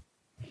Bedeutung?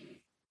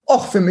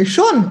 Och, für mich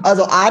schon.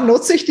 Also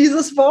nutze ich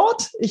dieses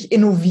Wort, ich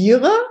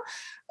innoviere.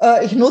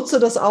 Ich nutze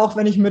das auch,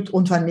 wenn ich mit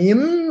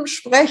Unternehmen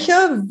spreche,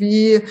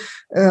 wie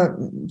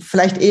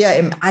vielleicht eher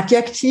im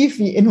Adjektiv,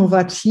 wie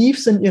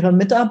innovativ sind Ihre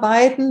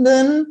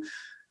Mitarbeitenden.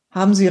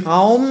 Haben Sie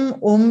Raum,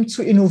 um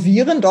zu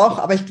innovieren? Doch,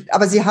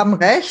 aber Sie haben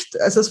recht,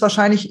 es ist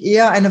wahrscheinlich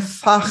eher eine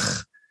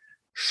Fachsprache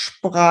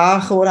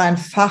oder ein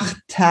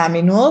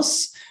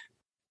Fachterminus.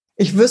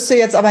 Ich wüsste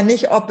jetzt aber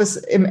nicht, ob es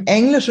im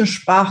englischen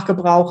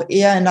Sprachgebrauch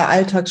eher in der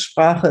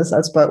Alltagssprache ist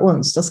als bei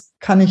uns. Das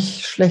kann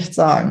ich schlecht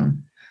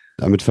sagen.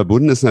 Damit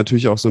verbunden ist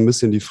natürlich auch so ein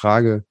bisschen die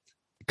Frage,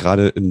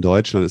 gerade in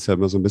Deutschland ist ja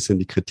immer so ein bisschen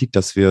die Kritik,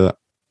 dass wir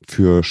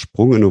für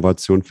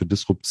Sprunginnovation, für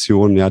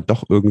Disruption ja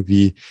doch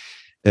irgendwie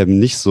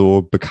nicht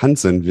so bekannt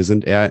sind. Wir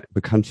sind eher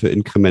bekannt für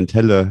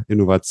inkrementelle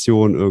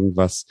Innovation,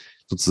 irgendwas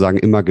sozusagen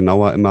immer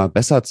genauer, immer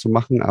besser zu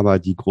machen, aber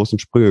die großen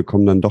Sprünge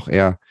kommen dann doch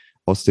eher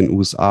aus den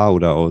USA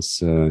oder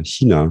aus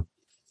China.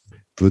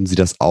 Würden Sie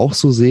das auch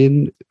so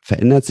sehen?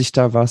 Verändert sich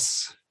da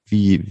was?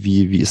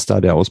 Wie ist da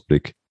der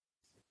Ausblick?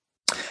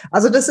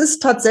 Also das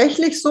ist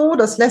tatsächlich so,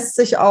 das lässt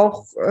sich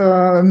auch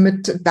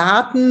mit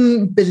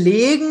Daten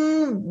belegen.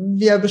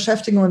 Wir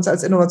beschäftigen uns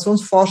als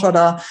Innovationsforscher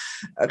da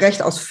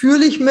recht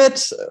ausführlich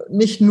mit,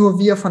 nicht nur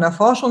wir von der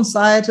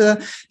Forschungsseite.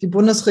 Die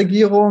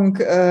Bundesregierung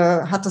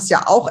hat das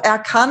ja auch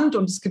erkannt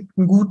und es gibt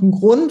einen guten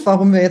Grund,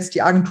 warum wir jetzt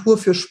die Agentur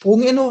für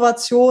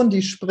Sprunginnovation,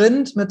 die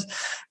Sprint mit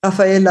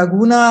Rafael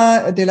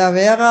Laguna de la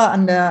Vera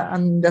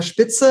an der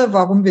Spitze,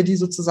 warum wir die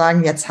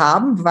sozusagen jetzt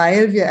haben,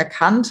 weil wir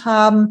erkannt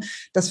haben,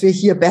 dass wir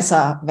hier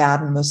besser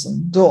werden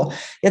müssen. So,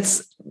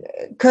 jetzt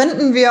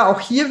könnten wir auch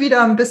hier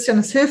wieder ein bisschen,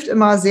 es hilft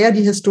immer sehr,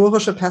 die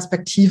historische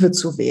Perspektive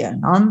zu wählen.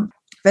 Ne?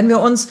 Wenn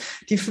wir uns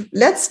die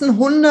letzten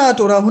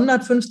 100 oder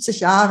 150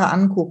 Jahre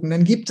angucken,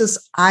 dann gibt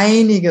es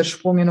einige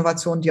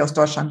Sprunginnovationen, die aus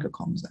Deutschland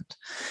gekommen sind.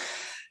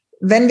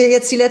 Wenn wir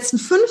jetzt die letzten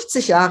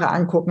 50 Jahre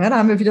angucken, da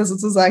haben wir wieder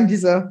sozusagen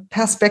diese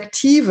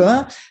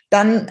Perspektive,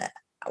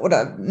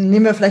 oder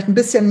nehmen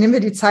wir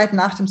die Zeit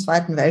nach dem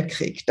Zweiten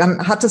Weltkrieg,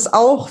 dann hat es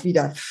auch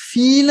wieder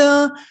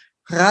viele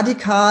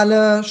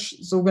radikale,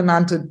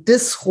 sogenannte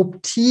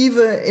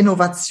disruptive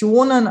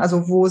Innovationen,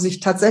 also wo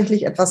sich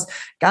tatsächlich etwas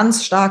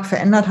ganz stark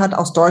verändert hat,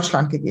 aus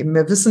Deutschland gegeben.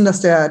 Wir wissen,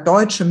 dass der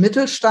deutsche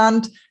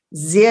Mittelstand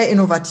sehr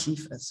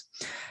innovativ ist.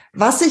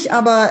 Was sich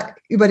aber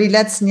über die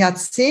letzten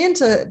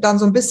Jahrzehnte dann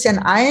so ein bisschen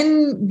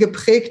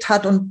eingeprägt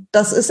hat, und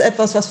das ist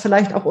etwas, was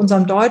vielleicht auch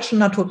unserem deutschen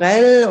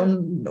Naturell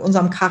und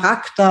unserem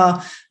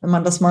Charakter, wenn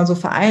man das mal so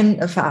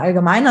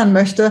verallgemeinern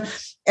möchte,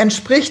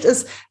 entspricht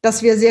es,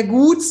 dass wir sehr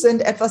gut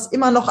sind, etwas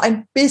immer noch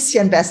ein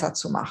bisschen besser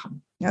zu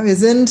machen. Ja, wir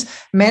sind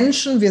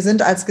Menschen, wir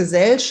sind als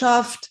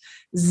Gesellschaft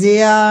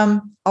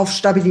sehr auf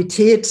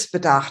Stabilität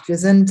bedacht. Wir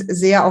sind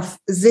sehr auf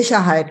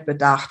Sicherheit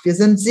bedacht. Wir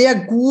sind sehr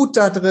gut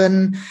da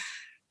drin,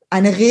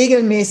 eine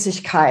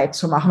Regelmäßigkeit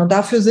zu machen. Und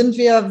dafür sind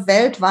wir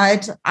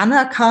weltweit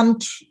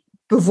anerkannt,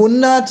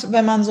 bewundert,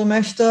 wenn man so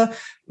möchte,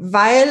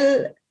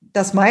 weil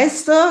das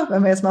meiste,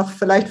 wenn wir jetzt mal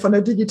vielleicht von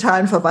der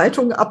digitalen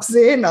Verwaltung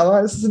absehen,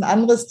 aber es ist ein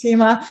anderes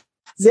Thema,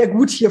 sehr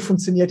gut hier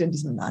funktioniert in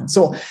diesem Land.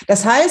 So,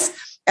 das heißt,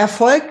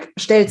 Erfolg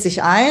stellt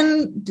sich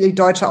ein. Die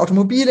deutsche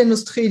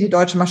Automobilindustrie, die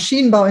deutsche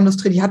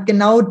Maschinenbauindustrie, die hat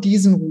genau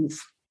diesen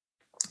Ruf.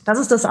 Das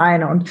ist das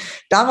eine. Und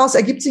daraus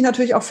ergibt sich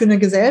natürlich auch für eine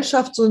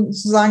Gesellschaft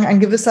sozusagen ein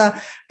gewisser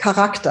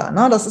Charakter.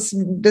 Ne? Das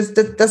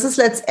ist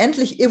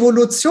letztendlich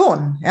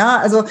Evolution. Ja,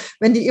 also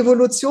wenn die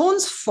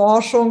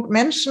Evolutionsforschung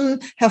Menschen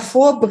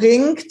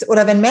hervorbringt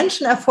oder wenn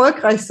Menschen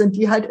erfolgreich sind,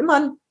 die halt immer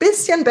ein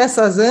bisschen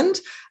besser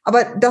sind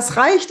Aber das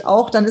reicht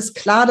auch, dann ist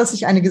klar, dass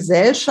sich eine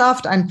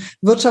Gesellschaft, ein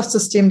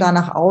Wirtschaftssystem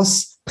danach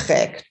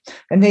ausprägt.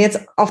 Wenn wir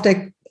jetzt auf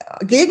der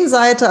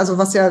Gegenseite, also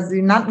was ja,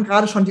 Sie nannten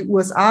gerade schon die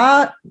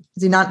USA,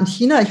 Sie nannten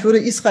China, ich würde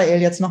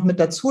Israel jetzt noch mit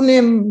dazu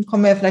nehmen,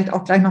 kommen wir ja vielleicht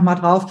auch gleich nochmal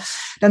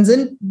drauf, dann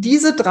sind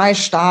diese 3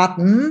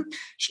 Staaten,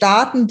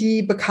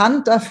 die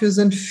bekannt dafür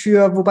sind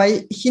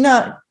wobei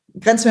China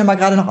grenzen wir mal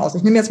gerade noch aus.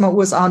 Ich nehme jetzt mal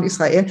USA und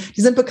Israel.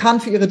 Die sind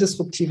bekannt für ihre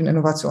disruptiven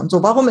Innovationen.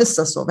 So, warum ist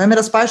das so? Wenn wir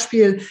das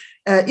Beispiel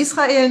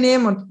Israel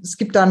nehmen, und es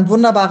gibt da ein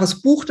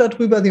wunderbares Buch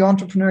darüber, The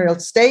Entrepreneurial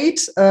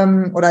State,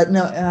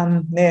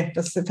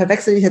 das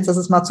verwechsel ich jetzt, das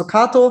ist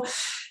Mazzucato,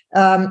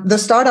 The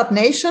Startup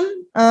Nation,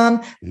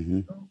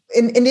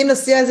 in dem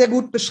das sehr, sehr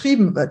gut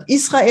beschrieben wird.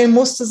 Israel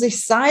musste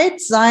sich seit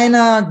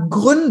seiner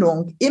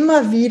Gründung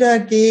immer wieder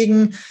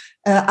gegen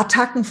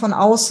Attacken von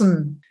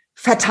außen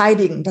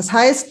verteidigen. Das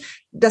heißt,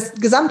 das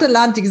gesamte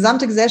Land, die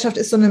gesamte Gesellschaft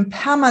ist so in einem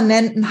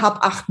permanenten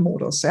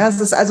Hab-Acht-Modus. Ja,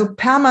 es ist also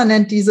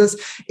permanent dieses,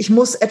 ich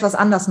muss etwas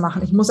anders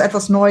machen, ich muss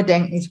etwas neu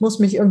denken, ich muss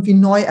mich irgendwie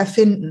neu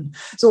erfinden.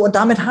 So, und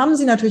damit haben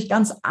sie natürlich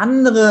ganz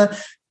andere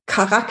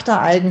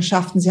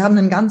Charaktereigenschaften. Sie haben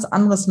ein ganz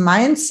anderes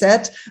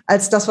Mindset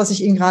als das, was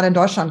ich Ihnen gerade in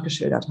Deutschland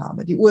geschildert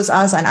habe. Die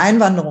USA ist ein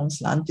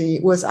Einwanderungsland.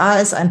 Die USA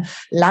ist ein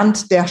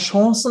Land der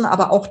Chancen,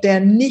 aber auch der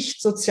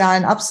nicht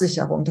sozialen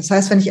Absicherung. Das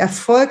heißt, wenn ich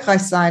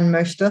erfolgreich sein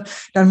möchte,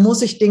 dann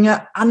muss ich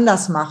Dinge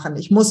anders machen.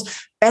 Ich muss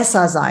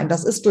besser sein.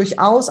 Das ist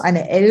durchaus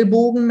eine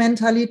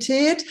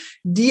Ellbogenmentalität,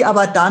 die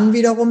aber dann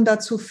wiederum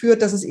dazu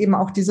führt, dass es eben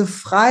auch diese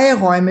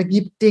Freiräume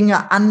gibt,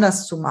 Dinge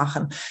anders zu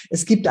machen.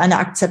 Es gibt eine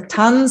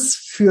Akzeptanz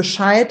für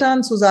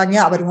Scheitern, zu sagen,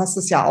 ja, aber du hast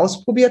es ja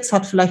ausprobiert, es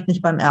hat vielleicht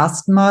nicht beim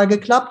ersten Mal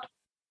geklappt,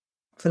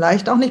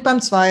 vielleicht auch nicht beim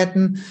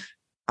zweiten,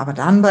 aber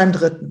dann beim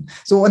dritten.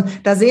 So, und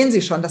da sehen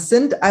Sie schon, das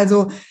sind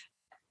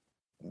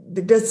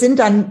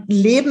dann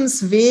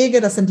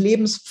Lebenswege, das sind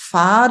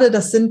Lebenspfade,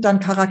 das sind dann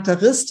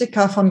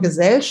Charakteristika von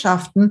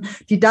Gesellschaften,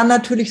 die dann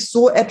natürlich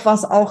so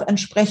etwas auch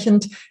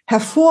entsprechend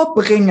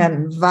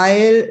hervorbringen,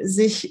 weil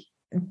sich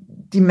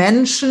die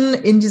Menschen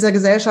in dieser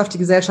Gesellschaft, die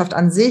Gesellschaft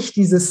an sich,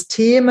 die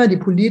Systeme, die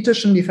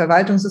politischen, die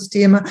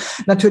Verwaltungssysteme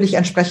natürlich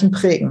entsprechend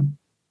prägen.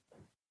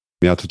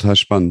 Ja, total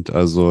spannend.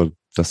 Also,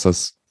 dass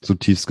das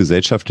zutiefst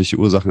gesellschaftliche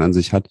Ursachen an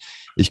sich hat.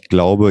 Ich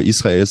glaube,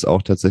 Israel ist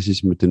auch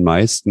tatsächlich mit den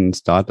meisten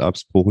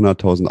Startups pro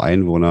 100.000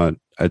 Einwohner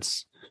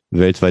als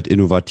weltweit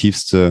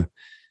innovativste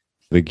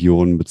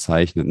Region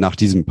bezeichnet, nach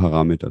diesem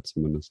Parameter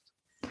zumindest.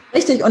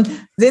 Richtig, und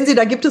sehen Sie,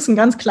 da gibt es einen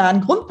ganz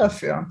klaren Grund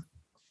dafür.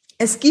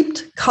 Es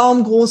gibt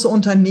kaum große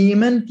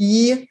Unternehmen,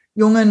 die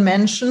jungen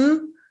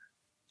Menschen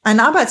einen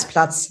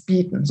Arbeitsplatz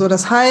bieten. So,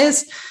 das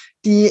heißt,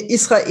 die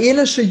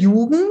israelische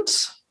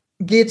Jugend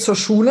geht zur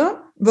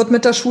Schule, wird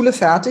mit der Schule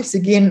fertig.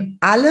 Sie gehen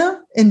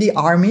alle in die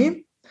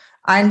Army,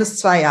 1 bis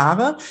 2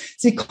 Jahre.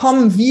 Sie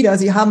kommen wieder.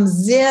 Sie haben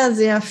sehr,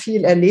 sehr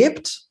viel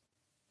erlebt,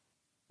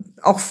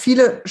 auch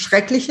viele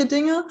schreckliche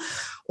Dinge.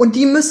 Und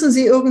die müssen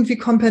sie irgendwie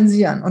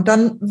kompensieren. Und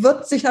dann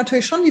wird sich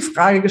natürlich schon die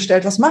Frage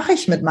gestellt, was mache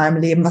ich mit meinem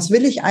Leben? Was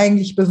will ich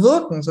eigentlich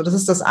bewirken? So, das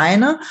ist das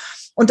eine.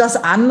 Und das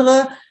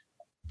andere,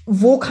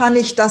 wo kann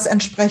ich das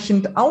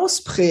entsprechend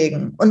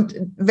ausprägen? Und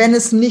wenn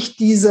es nicht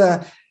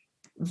diese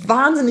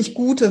wahnsinnig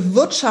gute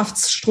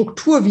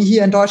Wirtschaftsstruktur wie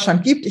hier in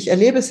Deutschland gibt, ich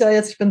erlebe es ja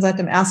jetzt, ich bin seit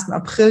dem 1.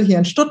 April hier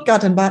in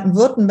Stuttgart, in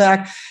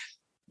Baden-Württemberg,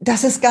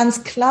 das ist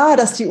ganz klar,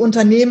 dass die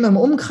Unternehmen im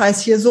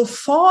Umkreis hier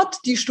sofort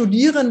die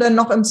Studierenden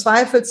noch im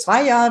Zweifel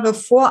 2 Jahre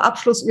vor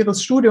Abschluss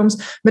ihres Studiums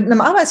mit einem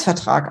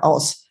Arbeitsvertrag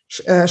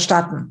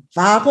ausstatten.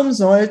 Warum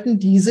sollten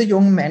diese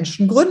jungen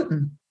Menschen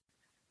gründen?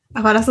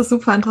 Aber das ist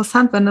super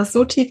interessant, wenn das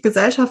so tief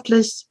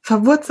gesellschaftlich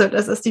verwurzelt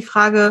ist, ist die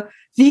Frage,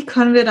 wie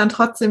können wir dann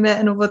trotzdem mehr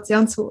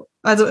Innovation zu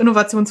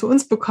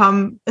uns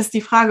bekommen, ist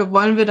die Frage,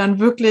 wollen wir dann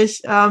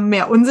wirklich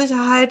mehr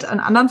Unsicherheit an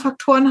anderen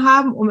Faktoren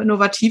haben, um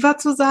innovativer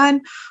zu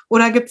sein?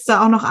 Oder gibt es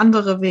da auch noch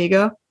andere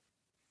Wege?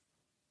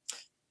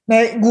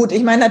 Na gut,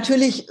 ich meine,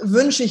 natürlich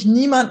wünsche ich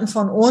niemanden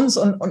von uns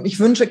und ich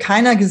wünsche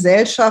keiner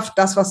Gesellschaft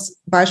das, was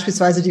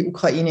beispielsweise die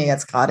Ukraine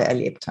jetzt gerade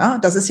erlebt. Ja?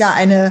 Das ist ja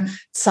eine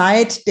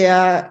Zeit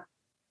der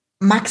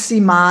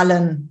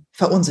maximalen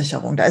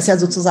Verunsicherung. Da ist ja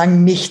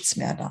sozusagen nichts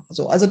mehr da.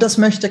 So, also das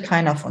möchte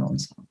keiner von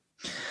uns haben.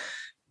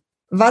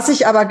 Was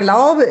ich aber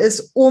glaube,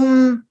 ist,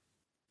 um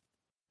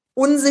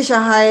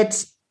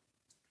Unsicherheit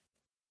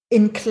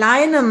in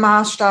kleinem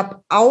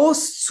Maßstab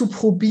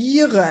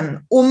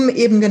auszuprobieren, um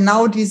eben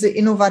genau diese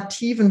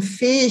innovativen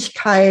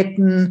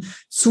Fähigkeiten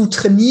zu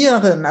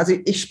trainieren. Also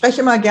ich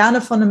spreche immer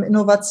gerne von einem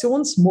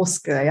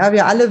Innovationsmuskel. Ja,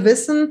 wir alle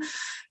wissen,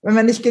 wenn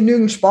wir nicht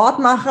genügend Sport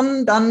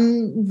machen,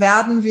 dann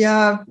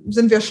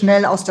sind wir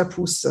schnell aus der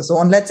Puste. So,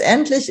 und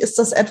letztendlich ist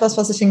das etwas,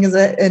 was ich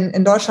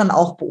in Deutschland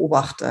auch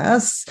beobachte.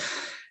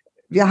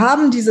 Wir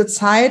haben diese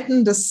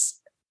Zeiten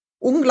des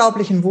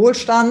unglaublichen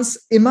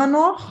Wohlstands immer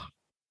noch.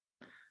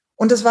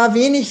 Und es war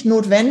wenig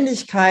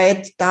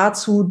Notwendigkeit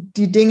dazu,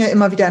 die Dinge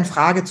immer wieder in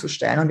Frage zu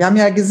stellen. Und wir haben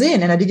ja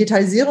gesehen, in der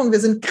Digitalisierung, wir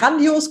sind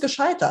grandios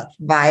gescheitert,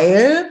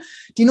 weil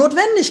die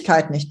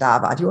Notwendigkeit nicht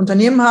da war. Die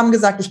Unternehmen haben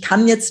gesagt, ich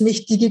kann jetzt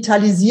nicht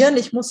digitalisieren,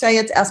 ich muss ja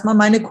jetzt erstmal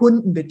meine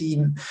Kunden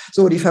bedienen.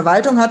 So, die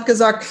Verwaltung hat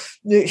gesagt,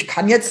 ich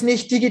kann jetzt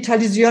nicht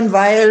digitalisieren,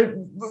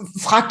 weil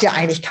fragt ja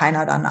eigentlich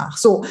keiner danach.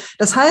 So,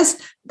 das heißt,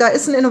 da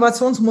ist ein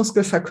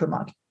Innovationsmuskel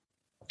verkümmert.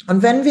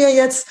 Und wenn wir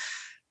jetzt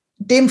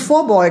dem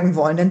vorbeugen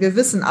wollen, denn wir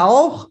wissen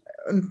auch,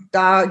 und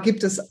da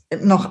gibt es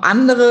noch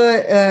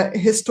andere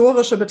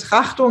historische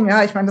Betrachtungen.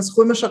 Ja, ich meine, das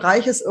Römische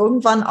Reich ist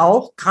irgendwann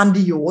auch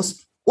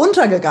grandios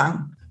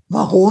untergegangen.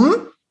 Warum?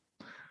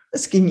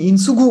 Es ging ihnen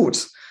zu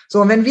gut.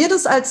 So, und wenn wir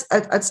das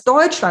als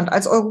Deutschland,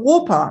 als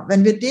Europa,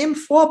 wenn wir dem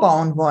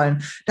vorbauen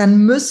wollen, dann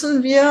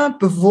müssen wir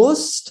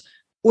bewusst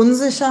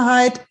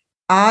Unsicherheit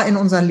in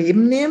unser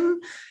Leben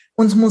nehmen.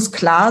 Uns muss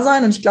klar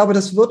sein, und ich glaube,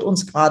 das wird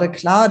uns gerade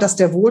klar, dass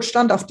der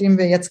Wohlstand, auf dem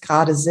wir jetzt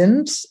gerade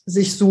sind,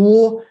 sich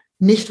so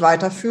nicht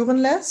weiterführen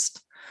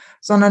lässt,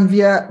 sondern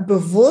wir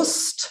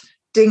bewusst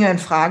Dinge in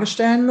Frage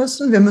stellen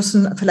müssen. Wir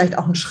müssen vielleicht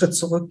auch einen Schritt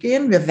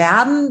zurückgehen. Wir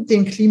werden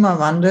den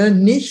Klimawandel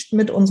nicht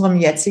mit unserem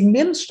jetzigen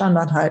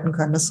Lebensstandard halten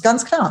können. Das ist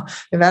ganz klar.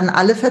 Wir werden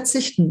alle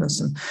verzichten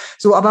müssen.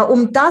 So, aber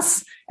um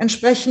das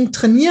entsprechend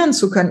trainieren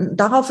zu können,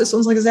 darauf ist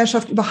unsere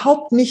Gesellschaft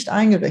überhaupt nicht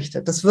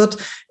eingerichtet. Das wird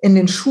in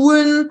den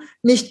Schulen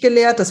nicht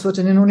gelehrt, das wird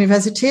in den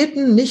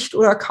Universitäten nicht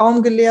oder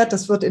kaum gelehrt,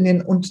 das wird in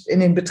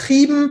den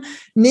Betrieben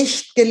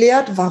nicht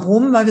gelehrt.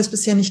 Warum? Weil wir es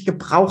bisher nicht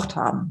gebraucht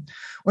haben.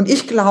 Und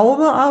ich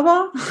glaube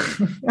aber,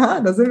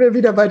 ja, da sind wir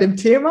wieder bei dem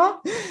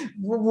Thema,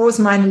 wo ist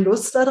meine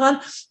Lust daran?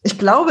 Ich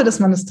glaube, dass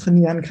man es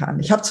trainieren kann.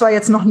 Ich habe zwar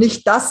jetzt noch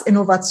nicht das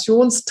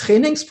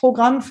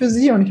Innovationstrainingsprogramm für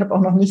Sie und ich habe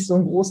auch noch nicht so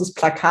ein großes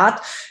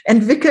Plakat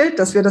entwickelt,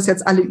 dass wir das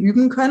jetzt alle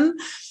üben können,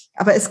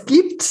 aber es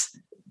gibt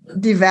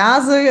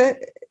diverse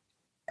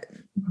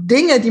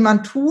Dinge, die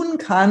man tun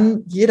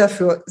kann, jeder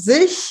für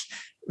sich,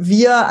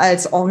 wir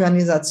als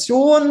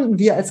Organisation,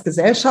 wir als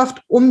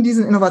Gesellschaft, um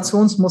diesen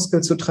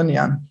Innovationsmuskel zu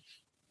trainieren.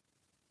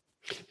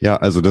 Ja,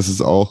 also das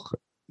ist auch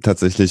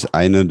tatsächlich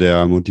eine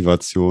der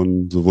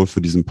Motivationen sowohl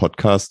für diesen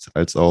Podcast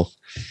als auch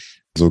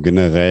so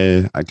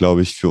generell,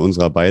 glaube ich, für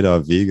unsere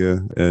beider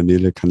Wege.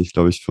 Nele, kann ich,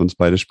 glaube ich, für uns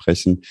beide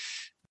sprechen.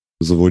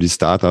 Sowohl die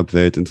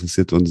Startup-Welt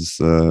interessiert uns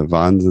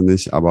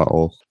wahnsinnig, aber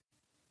auch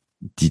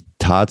die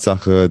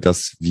Tatsache,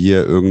 dass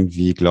wir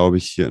irgendwie, glaube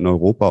ich, hier in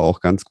Europa auch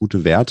ganz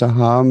gute Werte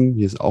haben.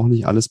 Hier ist auch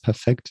nicht alles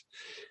perfekt.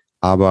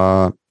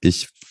 Aber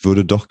ich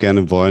würde doch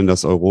gerne wollen,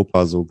 dass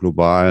Europa so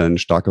global eine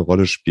starke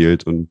Rolle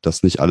spielt und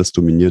dass nicht alles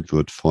dominiert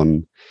wird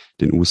von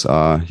den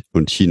USA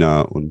und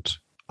China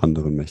und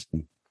anderen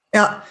Mächten.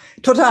 Ja,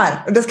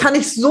 total. Und das kann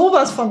ich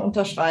sowas von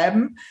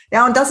unterschreiben.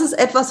 Ja, und das ist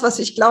etwas, was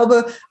ich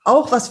glaube,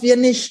 auch was wir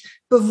nicht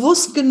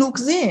bewusst genug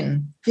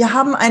sehen. Wir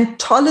haben ein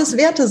tolles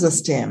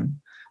Wertesystem.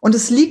 Und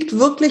es liegt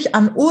wirklich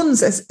an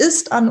uns. Es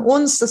ist an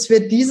uns, dass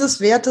wir dieses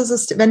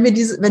Wertesystem, wenn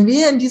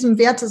wir in diesem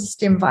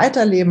Wertesystem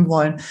weiterleben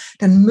wollen,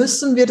 dann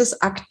müssen wir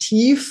das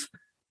aktiv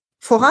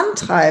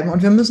vorantreiben.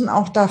 Und wir müssen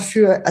auch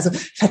dafür, also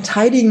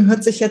verteidigen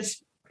hört sich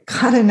jetzt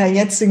gerade in der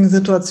jetzigen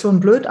Situation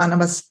blöd an,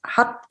 aber es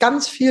hat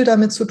ganz viel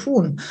damit zu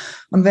tun.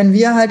 Und wenn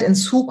wir halt in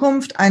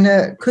Zukunft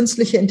eine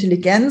künstliche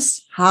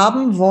Intelligenz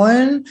haben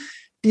wollen,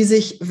 die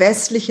sich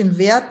westlichen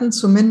Werten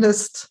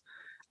zumindest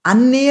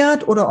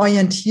annähert oder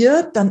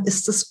orientiert, dann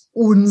ist es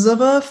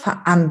unsere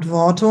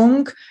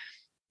Verantwortung,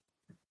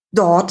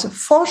 dort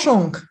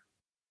Forschung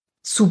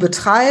zu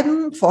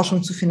betreiben,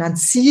 Forschung zu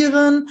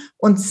finanzieren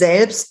und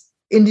selbst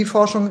in die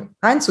Forschung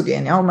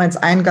reinzugehen, ja, um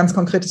jetzt ein ganz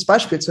konkretes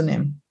Beispiel zu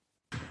nehmen.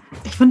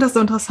 Ich finde das so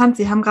interessant.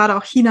 Sie haben gerade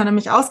auch China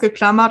nämlich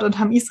ausgeklammert und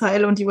haben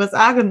Israel und die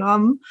USA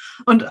genommen.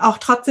 Und auch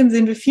trotzdem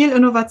sehen wir viel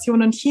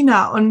Innovation in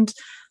China. Und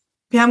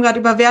wir haben gerade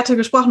über Werte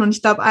gesprochen. Und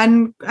ich glaube,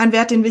 ein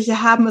Wert, den wir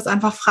hier haben, ist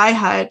einfach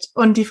Freiheit.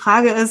 Und die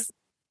Frage ist,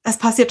 es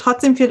passiert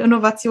trotzdem viel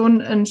Innovation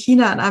in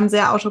China, in einem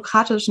sehr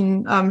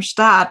autokratischen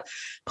Staat.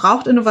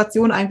 Braucht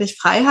Innovation eigentlich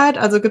Freiheit?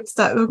 Also gibt es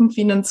da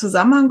irgendwie einen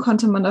Zusammenhang?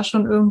 Konnte man da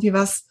schon irgendwie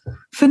was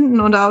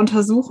finden oder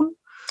untersuchen?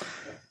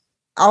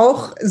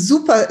 Auch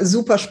super,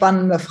 super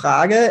spannende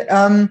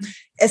Frage.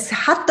 Es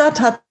hat da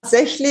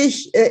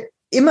tatsächlich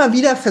immer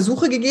wieder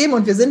Versuche gegeben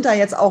und wir sind da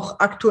jetzt auch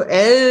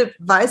aktuell,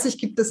 weiß ich,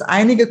 gibt es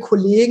einige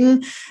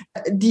Kollegen,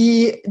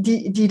 die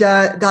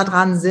da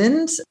dran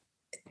sind.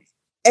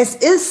 Es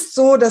ist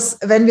so, dass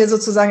wenn wir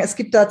sozusagen, es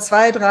gibt da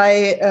 2,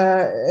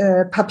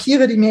 3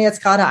 Papiere, die mir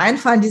jetzt gerade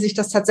einfallen, die sich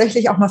das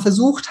tatsächlich auch mal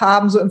versucht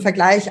haben, so im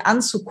Vergleich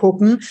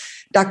anzugucken.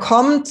 Da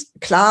kommt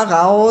klar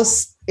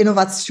raus,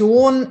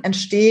 Innovation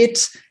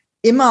entsteht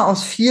immer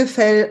aus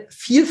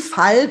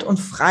Vielfalt und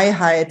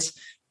Freiheit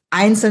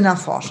einzelner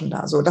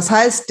Forschender. So, das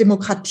heißt,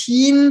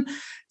 Demokratien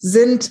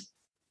sind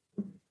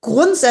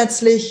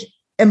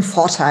grundsätzlich im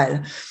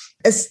Vorteil.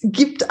 Es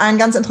gibt einen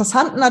ganz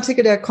interessanten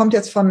Artikel, der kommt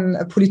jetzt von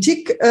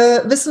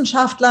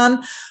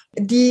Politikwissenschaftlern,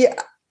 die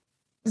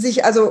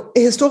sich also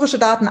historische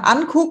Daten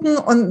angucken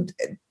und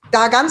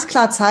da ganz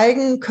klar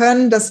zeigen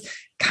können, dass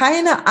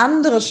keine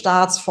andere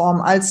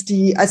Staatsform als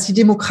die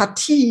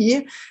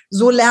Demokratie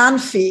so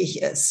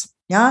lernfähig ist.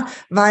 Ja,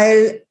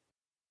 weil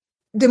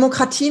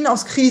Demokratien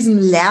aus Krisen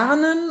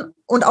lernen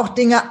und auch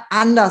Dinge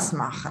anders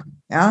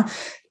machen. Ja,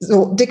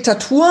 so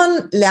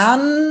Diktaturen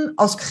lernen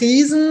aus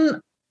Krisen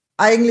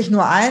eigentlich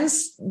nur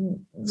eins,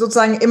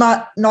 sozusagen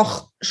immer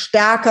noch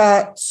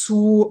stärker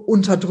zu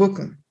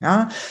unterdrücken.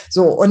 Ja,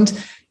 so. Und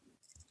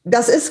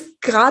das ist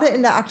gerade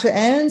in der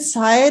aktuellen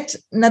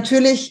Zeit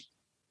natürlich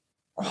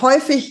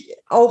häufig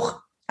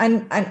auch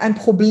ein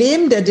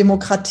Problem der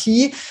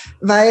Demokratie,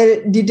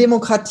 weil die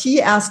Demokratie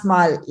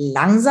erstmal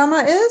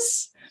langsamer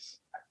ist.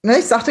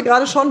 Ich sagte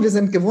gerade schon, wir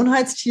sind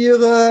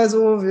Gewohnheitstiere,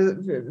 so,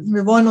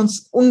 wir wollen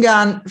uns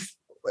ungern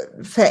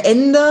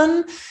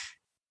verändern.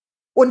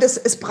 Und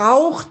es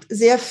braucht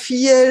sehr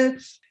viel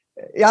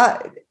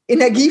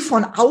Energie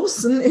von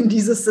außen in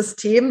dieses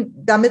System,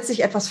 damit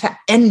sich etwas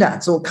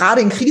verändert. So,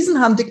 gerade in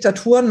Krisen haben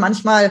Diktaturen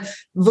manchmal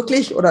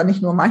wirklich, oder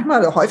nicht nur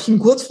manchmal, häufig einen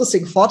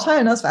kurzfristigen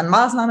Vorteil. Es werden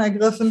Maßnahmen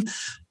ergriffen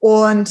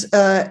und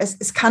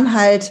es kann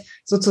halt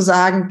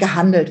sozusagen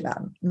gehandelt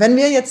werden. Wenn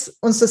wir jetzt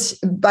uns das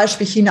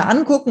Beispiel China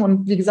angucken,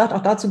 und wie gesagt,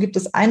 auch dazu gibt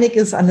es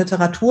einiges an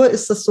Literatur,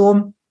 ist es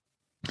so,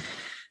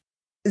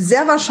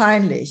 sehr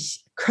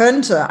wahrscheinlich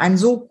könnte ein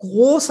so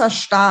großer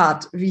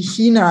Staat wie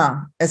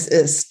China es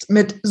ist,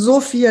 mit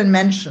so vielen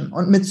Menschen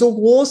und mit so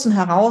großen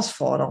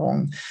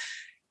Herausforderungen,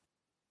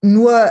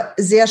 nur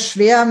sehr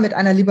schwer mit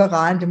einer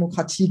liberalen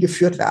Demokratie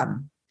geführt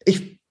werden.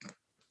 Ich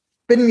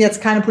bin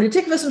jetzt keine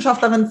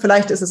Politikwissenschaftlerin,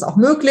 vielleicht ist es auch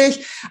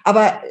möglich,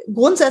 aber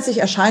grundsätzlich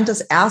erscheint es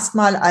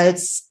erstmal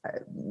als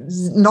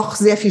noch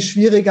sehr viel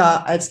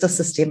schwieriger als das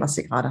System, was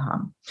sie gerade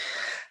haben.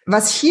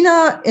 Was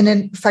China in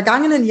den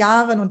vergangenen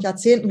Jahren und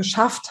Jahrzehnten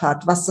geschafft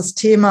hat, was das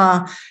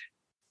Thema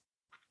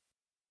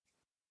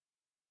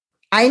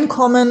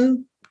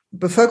Einkommen,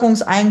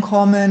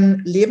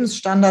 Bevölkerungseinkommen,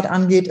 Lebensstandard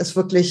angeht, ist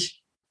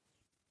wirklich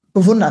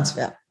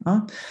bewundernswert.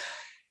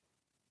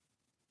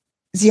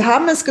 Sie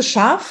haben es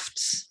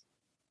geschafft,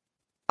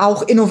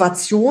 auch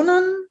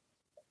Innovationen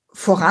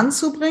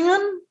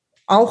voranzubringen,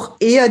 auch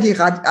eher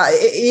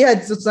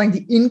sozusagen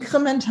die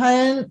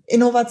inkrementellen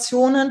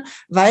Innovationen,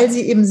 weil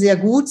sie eben sehr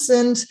gut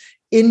sind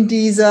in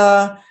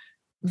dieser,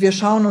 wir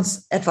schauen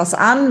uns etwas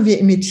an, wir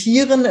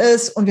imitieren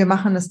es und wir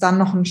machen es dann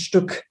noch ein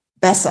Stück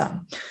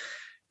besser.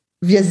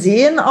 Wir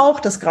sehen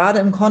auch, dass gerade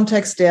im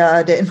Kontext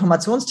der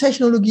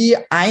Informationstechnologie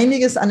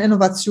einiges an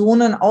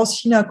Innovationen aus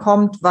China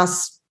kommt,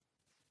 was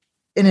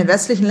in den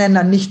westlichen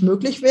Ländern nicht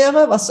möglich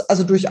wäre, was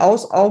also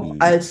durchaus auch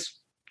als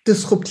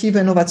disruptive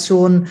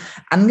Innovation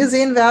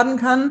angesehen werden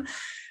kann.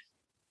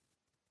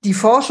 Die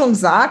Forschung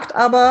sagt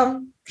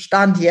aber,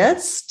 Stand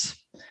jetzt,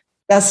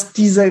 dass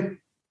diese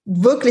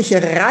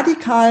wirkliche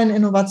radikalen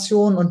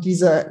Innovationen und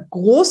diese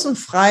großen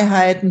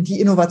Freiheiten, die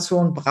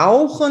Innovation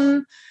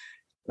brauchen,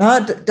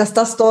 dass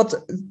das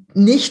dort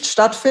nicht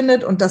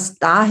stattfindet und dass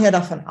daher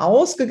davon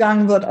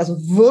ausgegangen wird, also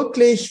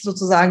wirklich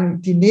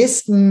sozusagen die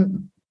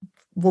nächsten,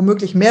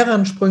 womöglich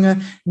mehreren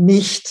Sprünge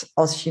nicht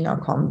aus China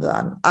kommen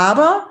werden.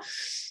 Aber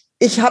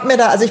ich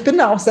bin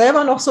da auch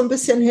selber noch so ein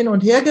bisschen hin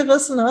und her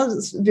gerissen.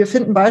 Wir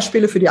finden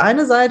Beispiele für die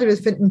eine Seite, wir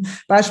finden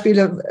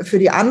Beispiele für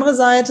die andere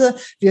Seite.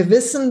 Wir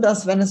wissen,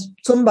 dass wenn es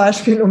zum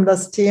Beispiel um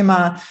das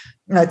Thema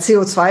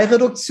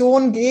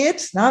CO2-Reduktion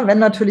geht, wenn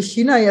natürlich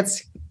China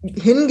jetzt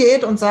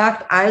hingeht und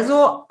sagt,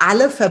 also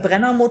alle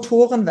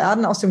Verbrennermotoren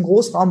werden aus dem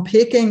Großraum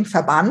Peking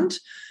verbannt,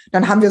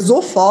 dann haben wir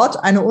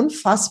sofort eine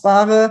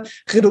unfassbare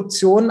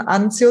Reduktion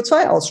an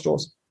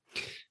CO2-Ausstoß.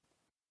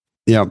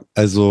 Ja,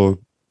 also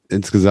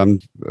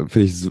insgesamt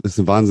finde ich, es ist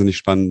eine wahnsinnig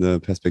spannende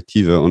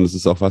Perspektive und es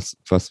ist auch was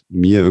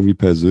mir irgendwie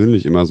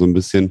persönlich immer so ein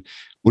bisschen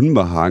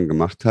Unbehagen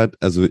gemacht hat.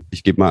 Also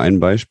ich gebe mal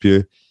ein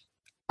Beispiel.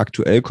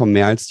 Aktuell kommen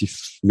mehr als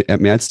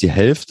die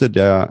Hälfte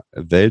der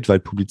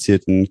weltweit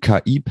publizierten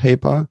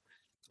KI-Paper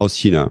aus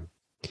China.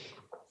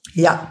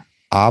 Ja.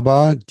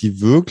 Aber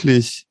die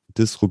wirklich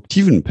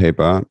disruptiven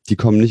Paper, die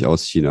kommen nicht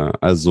aus China.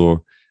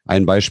 Also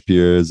ein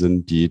Beispiel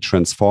sind die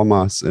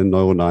Transformers in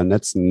neuronalen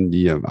Netzen,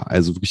 die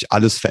also wirklich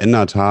alles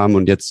verändert haben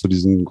und jetzt zu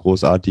diesen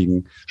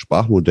großartigen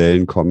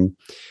Sprachmodellen kommen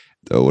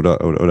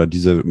oder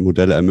diese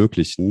Modelle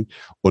ermöglichen.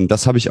 Und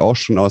das habe ich auch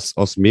schon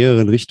aus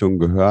mehreren Richtungen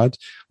gehört.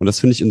 Und das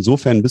finde ich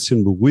insofern ein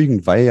bisschen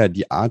beruhigend, weil ja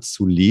die Art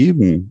zu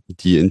leben,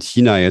 die in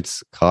China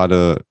jetzt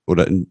gerade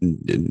oder in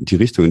die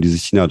Richtung, in die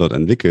sich China dort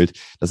entwickelt,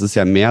 das ist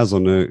ja mehr so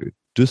eine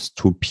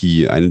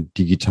Dystopie, eine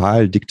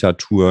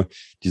Digitaldiktatur,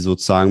 die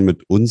sozusagen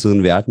mit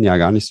unseren Werten ja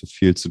gar nicht so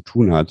viel zu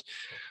tun hat.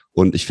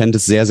 Und ich fände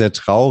es sehr, sehr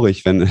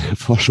traurig, wenn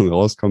Forschung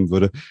rauskommen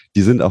würde.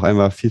 Die sind auch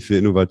einfach viel, viel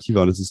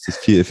innovativer und es ist das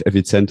viel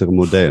effizientere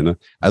Modell. Ne?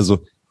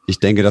 Also ich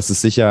denke, das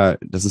ist sicher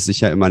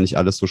immer nicht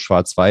alles so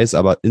schwarz-weiß,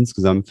 aber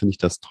insgesamt finde ich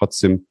das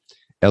trotzdem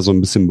eher so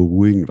ein bisschen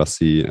beruhigend, was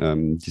Sie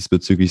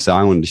diesbezüglich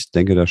sagen. Und ich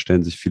denke, da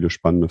stellen sich viele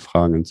spannende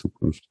Fragen in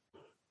Zukunft.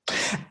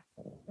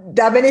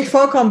 Da bin ich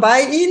vollkommen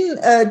bei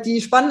Ihnen. Die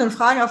spannenden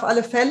Fragen auf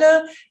alle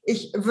Fälle.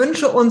 Ich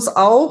wünsche uns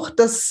auch,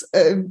 dass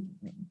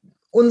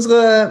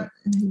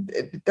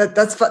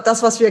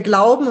das, was wir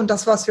glauben und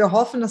das, was wir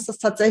hoffen, dass das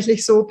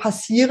tatsächlich so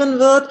passieren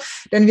wird.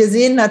 Denn wir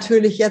sehen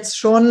natürlich jetzt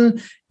schon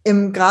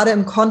gerade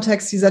im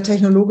Kontext dieser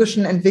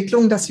technologischen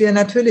Entwicklung, dass wir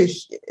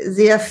natürlich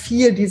sehr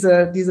viel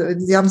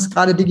Sie haben es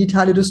gerade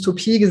digitale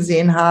Dystopie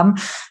gesehen haben,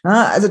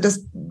 also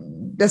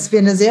dass wir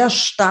eine sehr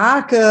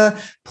starke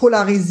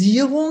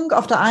Polarisierung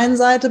auf der einen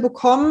Seite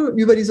bekommen,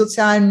 über die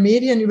sozialen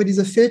Medien, über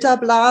diese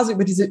Filterblase,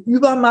 über diese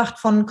Übermacht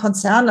von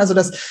Konzernen. Also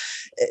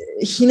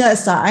China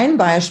ist da ein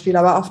Beispiel,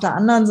 aber auf der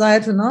anderen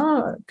Seite,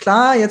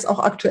 klar, jetzt auch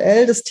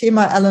aktuell das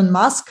Thema Elon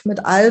Musk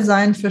mit all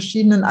seinen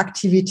verschiedenen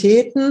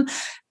Aktivitäten.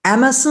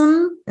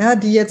 Amazon,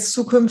 die jetzt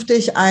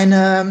zukünftig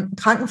eine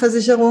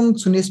Krankenversicherung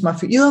zunächst mal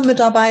für ihre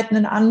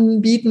Mitarbeitenden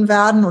anbieten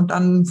werden und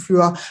dann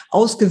für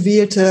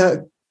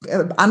ausgewählte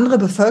andere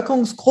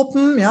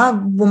Bevölkerungsgruppen,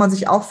 wo man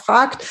sich auch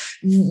fragt,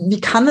 wie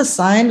kann es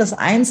sein, dass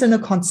einzelne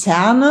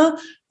Konzerne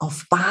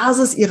auf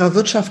Basis ihrer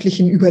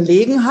wirtschaftlichen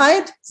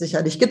Überlegenheit,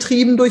 sicherlich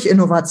getrieben durch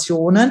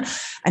Innovationen,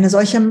 eine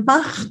solche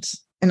Macht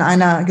in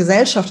einer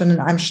Gesellschaft und in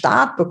einem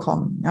Staat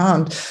bekommen.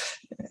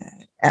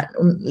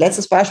 Und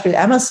letztes Beispiel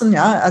Amazon,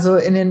 also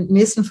in den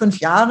nächsten 5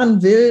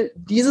 Jahren will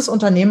dieses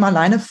Unternehmen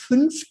alleine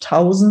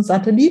 5000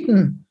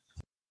 Satelliten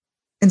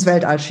ins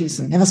Weltall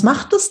schießen. Was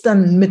macht das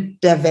dann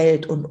mit der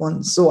Welt und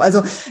uns so?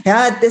 Also,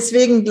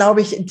 deswegen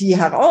glaube ich, die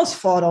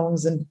Herausforderungen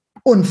sind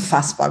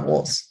unfassbar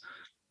groß.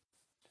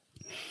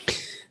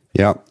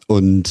 Ja,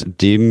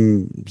 und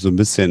dem so ein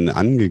bisschen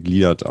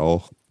angegliedert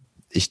auch.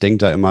 Ich denke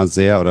da immer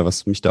sehr, oder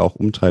was mich da auch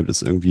umtreibt,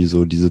 ist irgendwie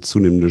so diese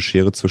zunehmende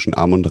Schere zwischen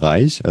Arm und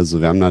Reich.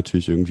 Also wir haben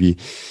natürlich irgendwie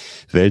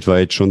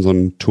weltweit schon so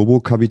einen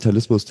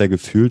Turbokapitalismus, der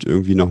gefühlt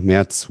irgendwie noch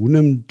mehr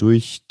zunimmt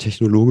durch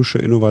technologische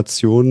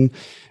Innovationen.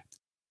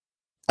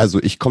 Also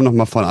ich komme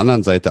nochmal von der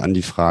anderen Seite an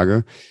die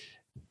Frage,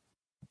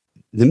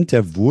 nimmt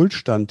der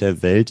Wohlstand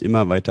der Welt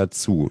immer weiter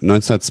zu?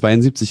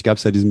 1972 gab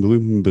es ja diesen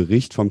berühmten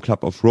Bericht vom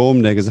Club of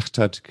Rome, der gesagt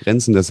hat,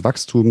 Grenzen des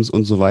Wachstums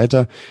und so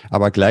weiter.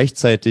 Aber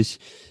gleichzeitig,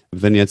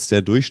 wenn jetzt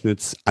der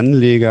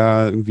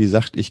Durchschnittsanleger irgendwie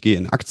sagt, ich gehe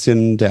in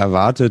Aktien, der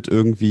erwartet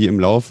irgendwie im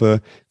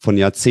Laufe von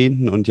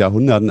Jahrzehnten und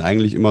Jahrhunderten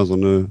eigentlich immer so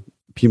eine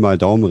Pi mal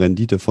Daumen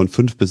Rendite von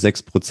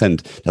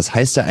 5-6%. Das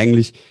heißt ja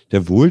eigentlich,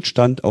 der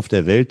Wohlstand auf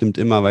der Welt nimmt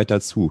immer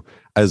weiter zu.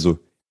 Also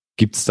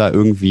gibt es da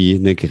irgendwie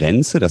eine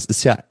Grenze?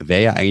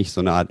 Wäre ja eigentlich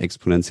so eine Art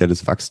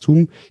exponentielles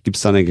Wachstum. Gibt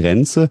es da eine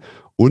Grenze?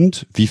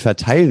 Und wie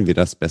verteilen wir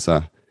das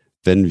besser,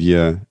 wenn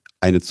wir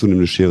eine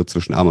zunehmende Schere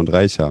zwischen Arm und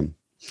Reich haben?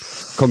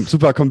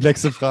 Super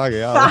komplexe Frage,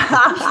 ja.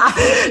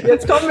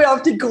 Jetzt kommen wir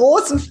auf die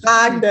großen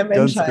Fragen der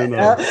Menschheit. Ganz genau.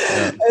 Ja.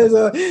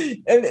 Also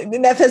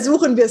da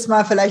versuchen wir es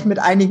mal vielleicht mit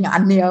einigen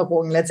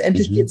Annäherungen.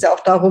 Letztendlich geht es ja auch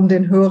darum,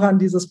 den Hörern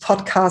dieses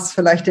Podcasts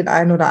vielleicht den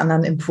einen oder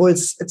anderen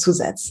Impuls zu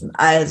setzen.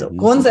 Also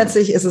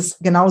grundsätzlich ist es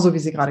genauso, wie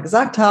Sie gerade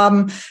gesagt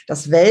haben,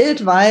 das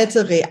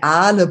weltweite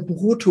reale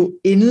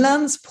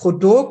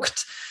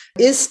Bruttoinlandsprodukt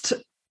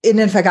ist in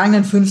den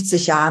vergangenen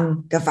 50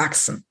 Jahren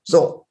gewachsen.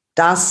 So,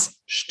 das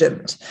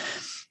stimmt.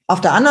 Auf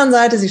der anderen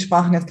Seite, Sie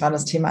sprachen jetzt gerade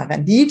das Thema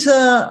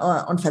Rendite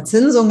und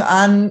Verzinsung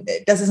an.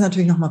 Das ist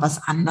natürlich nochmal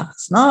was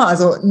anderes,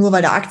 Also nur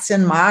weil der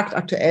Aktienmarkt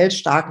aktuell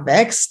stark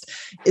wächst,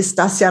 ist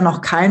das ja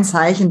noch kein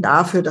Zeichen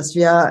dafür, dass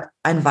wir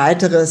ein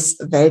weiteres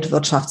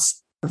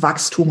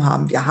Weltwirtschaftswachstum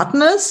haben. Wir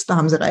hatten es, da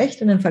haben Sie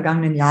recht, in den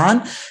vergangenen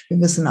Jahren. Wir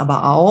wissen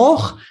aber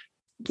auch,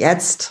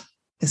 jetzt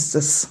ist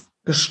es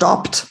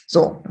gestoppt.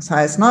 So, das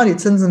heißt, die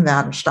Zinsen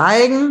werden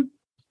steigen.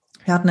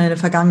 Wir hatten in den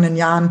vergangenen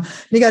Jahren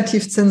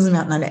Negativzinsen, wir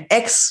hatten eine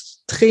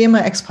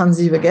extreme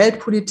expansive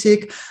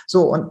Geldpolitik.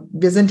 So, und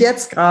wir sind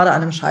jetzt gerade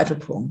an einem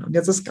Scheitelpunkt. Und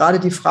jetzt ist gerade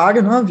die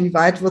Frage, wie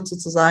weit wird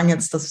sozusagen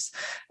jetzt das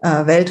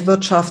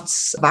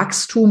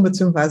Weltwirtschaftswachstum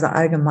beziehungsweise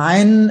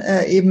allgemein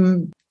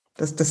eben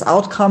das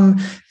Outcome,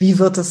 wie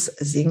wird es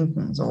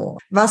sinken? So,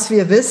 was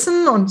wir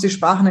wissen, und Sie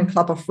sprachen den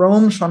Club of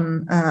Rome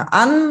schon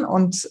an,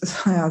 und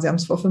Sie haben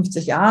es vor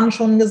 50 Jahren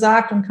schon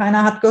gesagt und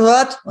keiner hat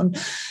gehört. Und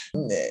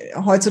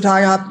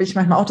heutzutage habe ich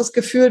manchmal auch das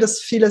Gefühl, dass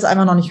viele es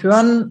einfach noch nicht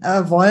hören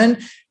wollen.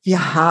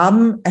 Wir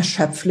haben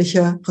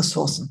erschöpfliche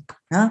Ressourcen.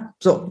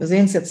 So, wir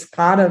sehen es jetzt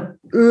gerade,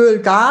 Öl,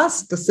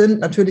 Gas, das sind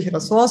natürliche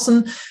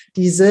Ressourcen,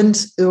 die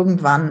sind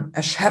irgendwann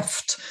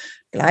erschöpft.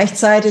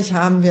 Gleichzeitig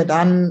haben wir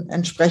dann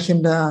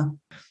entsprechende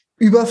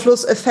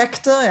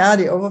Überflusseffekte,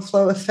 die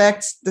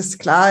Overflow-Effekte, das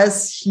klar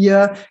ist,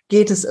 hier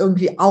geht es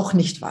irgendwie auch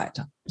nicht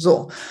weiter.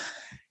 So,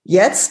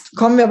 jetzt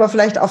kommen wir aber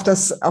vielleicht auf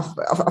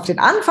den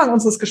Anfang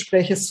unseres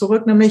Gespräches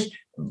zurück,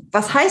 nämlich,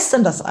 was heißt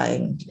denn das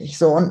eigentlich?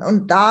 So,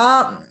 und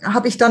da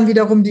habe ich dann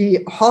wiederum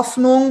die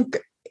Hoffnung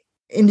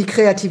in die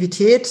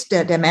Kreativität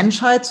der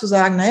Menschheit zu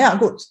sagen,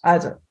 gut,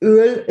 also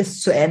Öl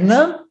ist zu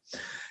Ende,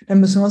 dann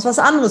müssen wir uns was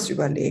anderes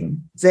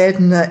überlegen.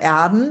 Seltene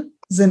Erden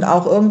sind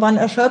auch irgendwann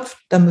erschöpft,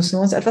 dann müssen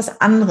wir uns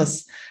etwas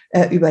anderes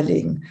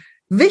überlegen.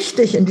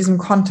 Wichtig in diesem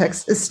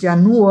Kontext ist ja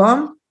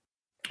nur,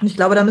 und ich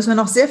glaube, da müssen wir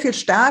noch sehr viel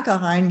stärker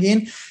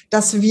reingehen,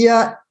 dass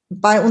wir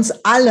bei uns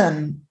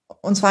allen,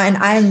 und zwar in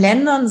allen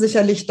Ländern,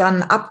 sicherlich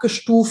dann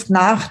abgestuft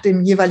nach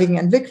dem jeweiligen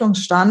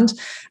Entwicklungsstand,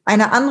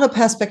 eine andere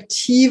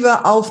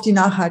Perspektive auf die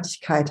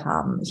Nachhaltigkeit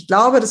haben. Ich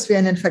glaube, dass wir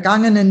in den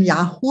vergangenen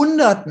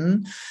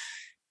Jahrhunderten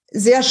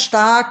sehr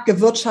stark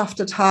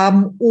gewirtschaftet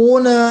haben,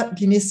 ohne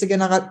die nächste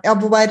Generation,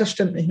 ja, wobei das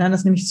stimmt nicht, nein,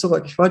 das nehme ich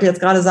zurück. Ich wollte jetzt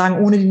gerade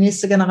sagen, ohne die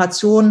nächste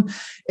Generation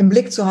im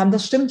Blick zu haben,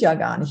 das stimmt ja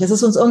gar nicht. Es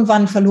ist uns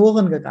irgendwann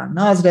verloren gegangen.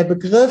 Ne? Also der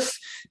Begriff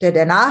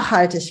der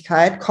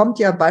Nachhaltigkeit kommt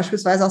ja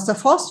beispielsweise aus der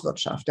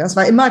Forstwirtschaft. Ja? Es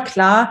war immer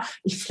klar,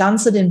 ich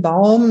pflanze den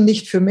Baum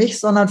nicht für mich,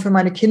 sondern für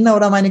meine Kinder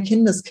oder meine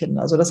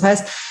Kindeskinder. Also das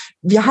heißt,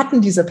 wir hatten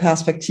diese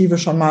Perspektive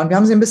schon mal und wir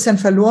haben sie ein bisschen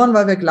verloren,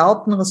 weil wir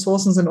glaubten,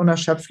 Ressourcen sind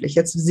unerschöpflich.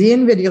 Jetzt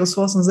sehen wir, die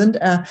Ressourcen sind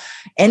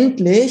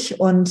endlich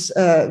und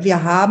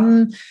wir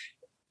haben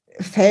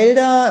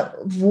Felder,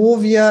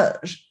 wo wir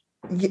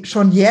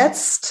schon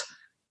jetzt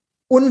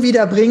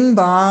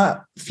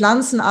unwiederbringbar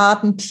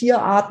Pflanzenarten,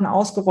 Tierarten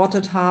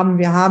ausgerottet haben.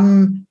 Wir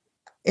haben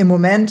im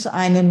Moment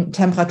einen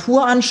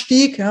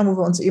Temperaturanstieg, ja, wo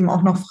wir uns eben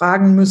auch noch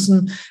fragen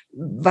müssen,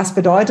 was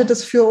bedeutet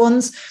es für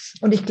uns?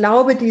 Und ich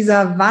glaube,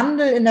 dieser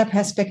Wandel in der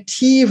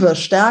Perspektive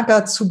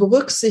stärker zu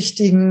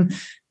berücksichtigen,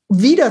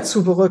 wieder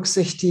zu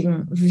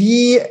berücksichtigen,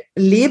 wie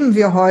leben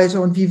wir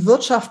heute und wie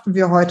wirtschaften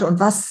wir heute und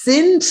was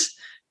sind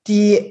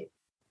die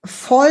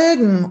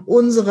Folgen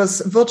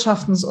unseres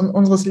Wirtschaftens und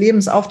unseres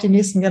Lebens auf die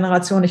nächsten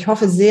Generationen. Ich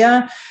hoffe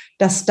sehr,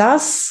 dass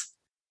das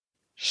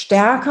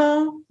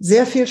stärker,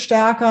 sehr viel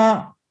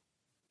stärker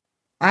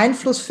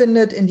Einfluss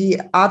findet in die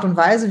Art und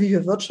Weise, wie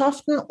wir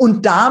wirtschaften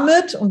und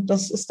damit, und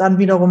das ist dann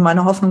wiederum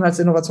meine Hoffnung als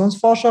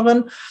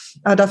Innovationsforscherin,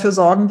 dafür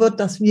sorgen wird,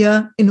 dass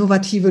wir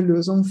innovative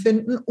Lösungen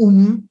finden,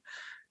 um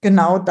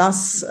genau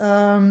das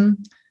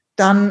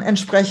dann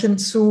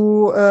entsprechend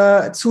zu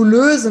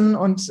lösen.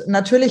 Und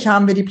natürlich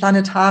haben wir die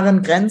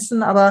planetaren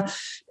Grenzen, aber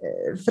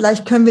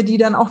vielleicht können wir die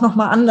dann auch noch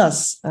mal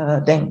anders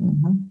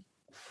denken. Ne?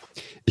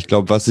 Ich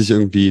glaube, was ich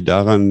irgendwie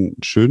daran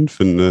schön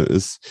finde,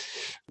 ist,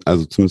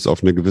 also zumindest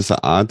auf eine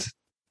gewisse Art,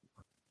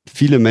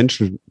 viele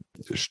Menschen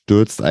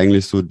stürzt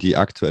eigentlich so die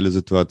aktuelle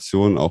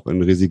Situation auch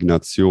in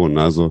Resignation.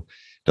 Also,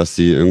 dass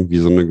sie irgendwie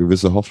so eine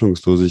gewisse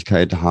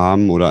Hoffnungslosigkeit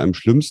haben oder im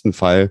schlimmsten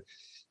Fall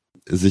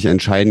sich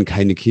entscheiden,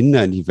 keine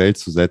Kinder in die Welt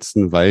zu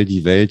setzen, weil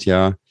die Welt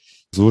ja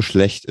so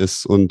schlecht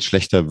ist und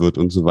schlechter wird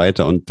und so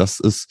weiter. Und das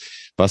ist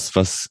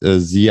was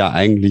sie ja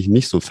eigentlich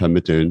nicht so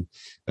vermitteln,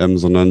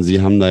 sondern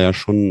sie haben da ja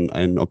schon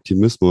einen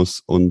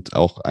Optimismus und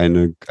auch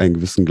einen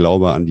gewissen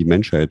Glaube an die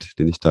Menschheit,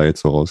 den ich da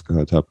jetzt so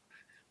rausgehört habe.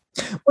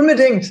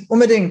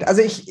 Unbedingt.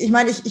 Also ich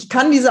meine, ich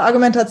kann diese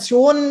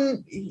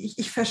Argumentation,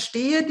 ich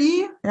verstehe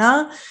die,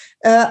 ja,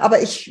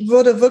 aber ich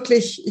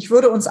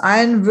würde uns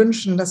allen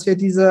wünschen, dass wir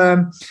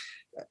diese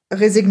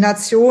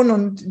Resignation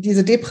und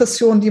diese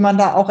Depression, die man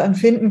da auch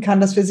empfinden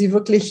kann, dass wir sie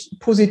wirklich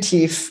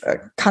positiv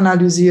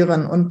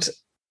kanalisieren und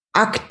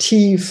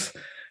aktiv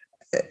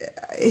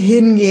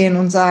hingehen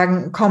und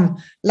sagen, komm,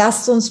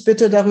 lasst uns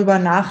bitte darüber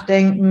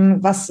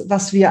nachdenken,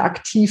 was wir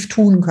aktiv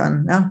tun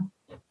können, ja.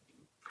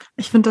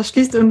 Ich finde, das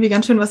schließt irgendwie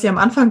ganz schön, was Sie am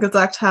Anfang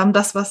gesagt haben.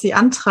 Das, was Sie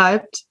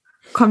antreibt,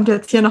 kommt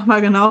jetzt hier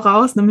nochmal genau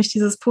raus, nämlich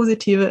dieses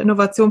Positive,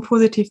 Innovation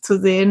positiv zu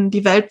sehen,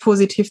 die Welt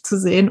positiv zu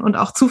sehen und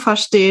auch zu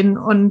verstehen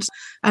und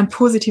ein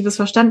positives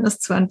Verständnis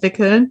zu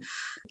entwickeln.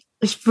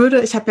 Ich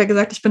habe ja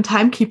gesagt, ich bin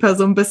Timekeeper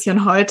so ein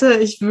bisschen heute.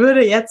 Ich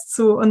würde jetzt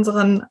zu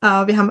unseren,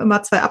 wir haben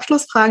immer 2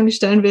 Abschlussfragen, die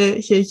stellen wir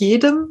hier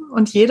jedem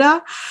und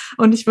jeder.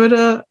 Und ich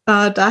würde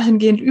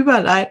dahingehend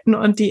überleiten.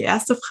 Und die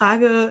erste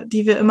Frage,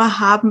 die wir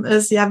immer haben,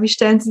 ist, ja, wie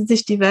stellen Sie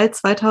sich die Welt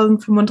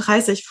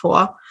 2035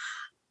 vor?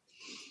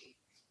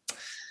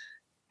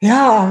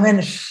 Ja,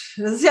 Mensch,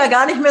 das ist ja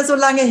gar nicht mehr so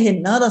lange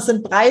hin, ne? Das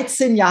sind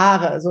 13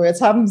 Jahre. So,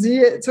 jetzt haben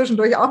Sie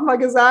zwischendurch auch mal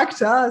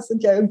gesagt, ja, es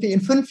sind ja irgendwie in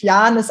 5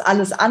 Jahren ist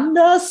alles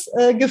anders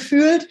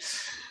gefühlt.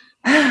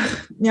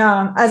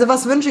 Ja, also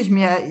was wünsche ich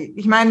mir?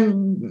 Ich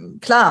meine,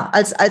 klar,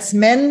 als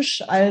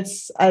Mensch,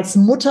 als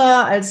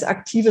Mutter, als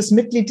aktives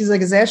Mitglied dieser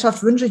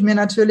Gesellschaft wünsche ich mir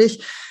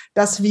natürlich,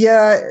 dass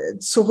wir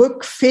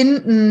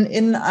zurückfinden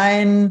in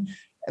ein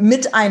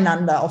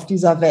Miteinander auf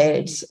dieser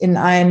Welt, in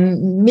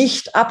ein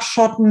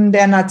Nicht-Abschotten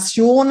der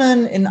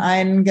Nationen, in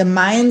ein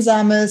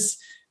gemeinsames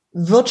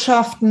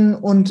Wirtschaften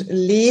und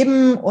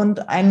Leben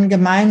und einen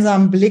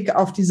gemeinsamen Blick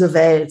auf diese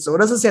Welt. So,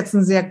 das ist jetzt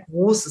ein sehr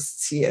großes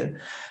Ziel.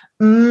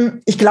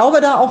 Ich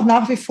glaube da auch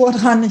nach wie vor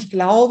dran. Ich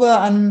glaube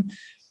an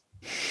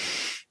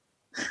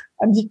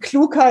die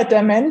Klugheit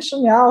der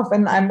Menschen, ja, auch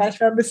wenn einem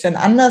manchmal ein bisschen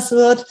anders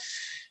wird.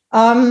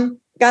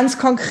 Ganz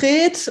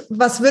konkret,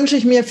 was wünsche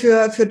ich mir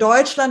für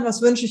Deutschland,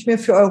 was wünsche ich mir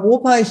für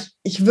Europa?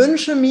 Ich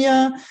wünsche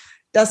mir,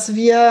 dass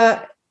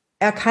wir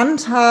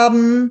erkannt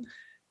haben,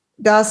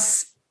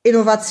 dass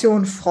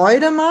Innovation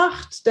Freude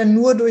macht, denn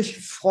nur durch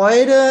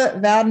Freude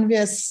werden wir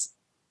es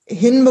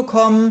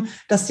hinbekommen,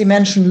 dass die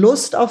Menschen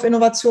Lust auf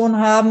Innovation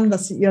haben,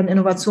 dass sie ihren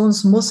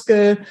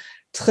Innovationsmuskel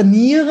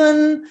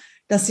trainieren,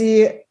 dass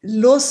sie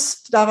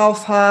Lust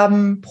darauf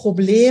haben,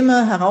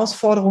 Probleme,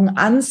 Herausforderungen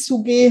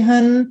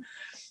anzugehen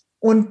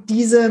und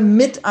diese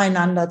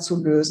miteinander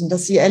zu lösen,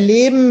 dass sie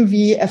erleben,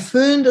 wie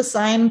erfüllend es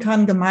sein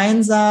kann,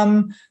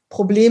 gemeinsam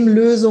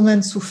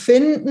Problemlösungen zu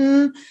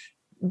finden,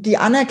 die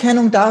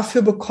Anerkennung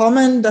dafür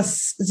bekommen,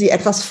 dass sie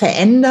etwas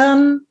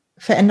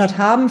verändert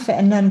haben,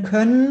 verändern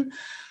können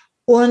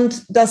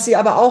und dass sie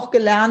aber auch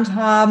gelernt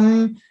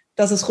haben,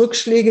 dass es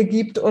Rückschläge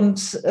gibt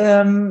und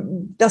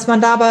dass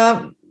man da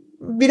aber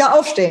wieder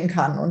aufstehen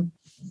kann und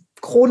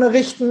Krone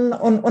richten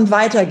und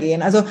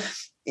weitergehen. Also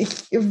ich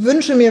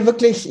wünsche mir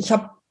wirklich, ich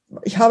habe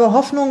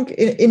Hoffnung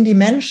in die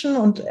Menschen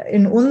und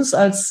in uns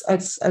als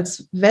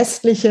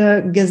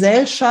westliche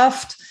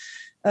Gesellschaft,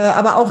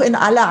 aber auch in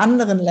alle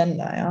anderen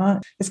Länder.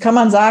 Ja. Jetzt kann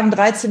man sagen,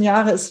 13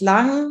 Jahre ist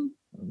lang,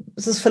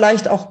 es ist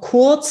vielleicht auch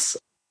kurz,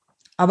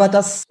 aber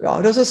das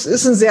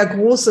ist ein sehr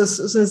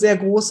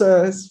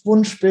großes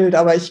Wunschbild.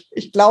 Aber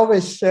ich glaube,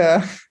 ich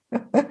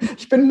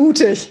bin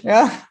mutig.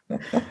 Ja.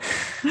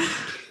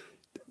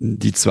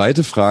 Die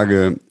zweite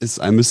Frage ist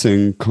ein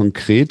bisschen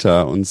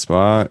konkreter, und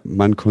zwar,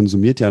 man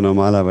konsumiert ja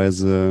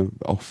normalerweise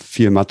auch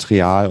viel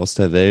Material aus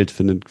der Welt,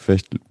 findet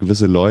vielleicht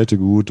gewisse Leute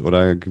gut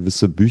oder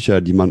gewisse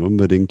Bücher, die man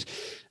unbedingt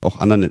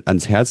auch anderen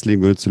ans Herz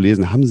legen will zu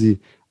lesen. Haben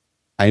Sie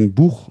ein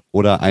Buch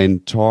oder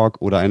ein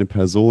Talk oder eine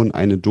Person,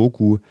 eine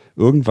Doku,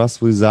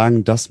 irgendwas, wo Sie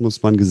sagen, das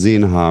muss man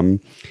gesehen haben,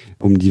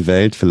 um die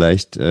Welt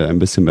vielleicht ein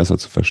bisschen besser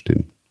zu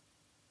verstehen?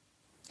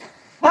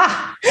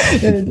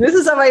 Das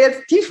ist aber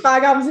jetzt, die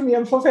Frage haben Sie mir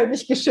im Vorfeld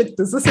nicht geschickt.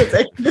 Das ist jetzt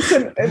echt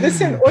ein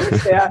bisschen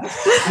unfair.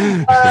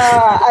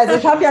 Also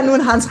ich habe ja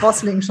nun Hans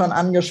Rosling schon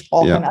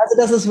angesprochen. Ja. Also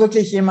das ist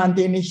wirklich jemand,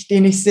 den ich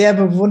sehr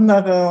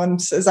bewundere,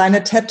 und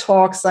seine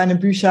TED-Talks, seine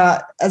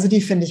Bücher, also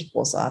die finde ich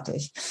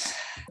großartig.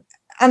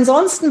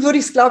 Ansonsten würde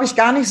ich es, glaube ich,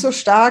 gar nicht so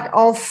stark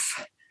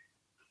auf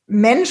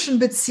Menschen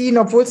beziehen,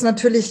 obwohl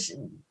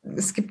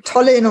es gibt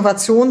tolle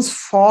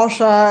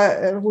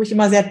Innovationsforscher, wo ich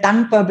immer sehr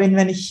dankbar bin,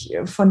 wenn ich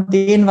von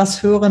denen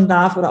was hören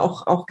darf, oder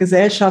auch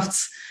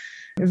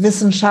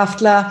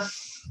Gesellschaftswissenschaftler.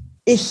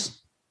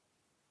 Ich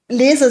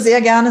lese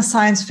sehr gerne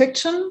Science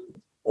Fiction,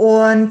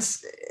 und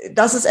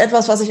das ist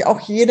etwas, was ich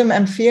auch jedem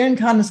empfehlen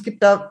kann. Es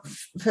gibt da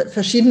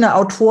verschiedene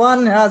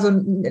Autoren. Ja, also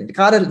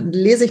gerade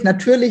lese ich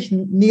natürlich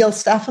Neil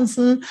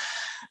Stephenson,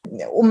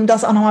 um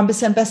das auch noch mal ein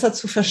bisschen besser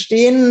zu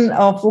verstehen,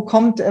 auch wo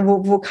kam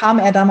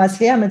er damals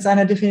her mit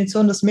seiner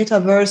Definition des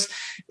Metaverse.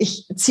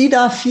 Ich ziehe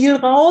da viel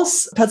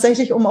raus,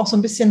 tatsächlich, um auch so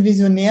ein bisschen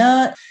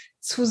visionär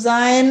zu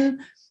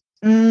sein.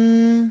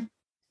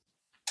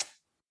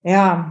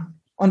 Ja,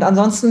 und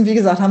ansonsten, wie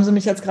gesagt, haben Sie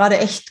mich jetzt gerade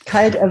echt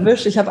kalt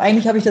erwischt. Ich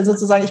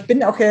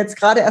bin auch jetzt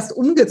gerade erst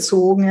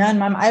umgezogen. Ja. In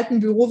meinem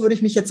alten Büro würde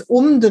ich mich jetzt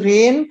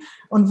umdrehen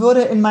und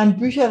würde in mein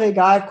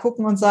Bücherregal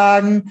gucken und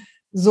sagen,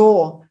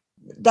 so,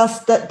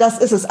 das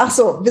ist es. Ach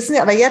so, wissen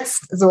Sie, aber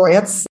jetzt.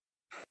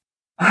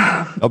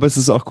 Aber es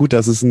ist auch gut,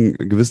 dass es einen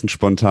gewissen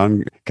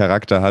spontanen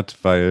Charakter hat,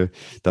 weil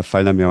da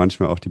fallen einem ja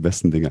manchmal auch die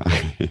besten Dinge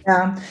ein.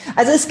 Ja,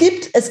 also es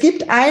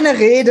gibt eine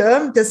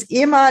Rede des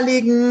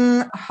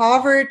ehemaligen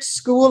Harvard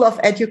School of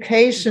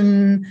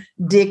Education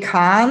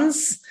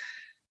Dekans,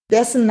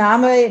 dessen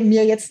Name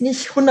mir jetzt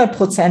nicht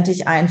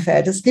hundertprozentig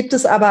einfällt. Es gibt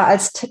es aber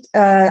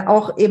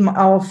auch eben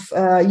auf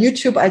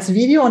YouTube als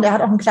Video, und er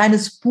hat auch ein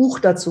kleines Buch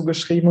dazu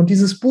geschrieben. Und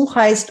dieses Buch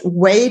heißt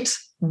Wait,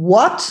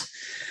 What?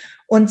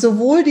 Und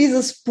sowohl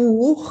dieses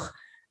Buch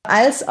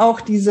als auch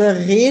diese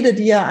Rede,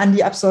 die er an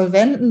die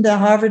Absolventen der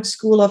Harvard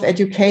School of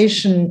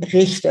Education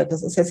richtet,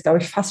 das ist jetzt, glaube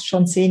ich, fast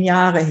schon 10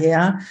 Jahre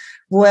her,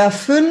 wo er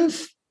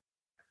 5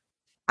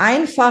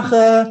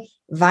 einfache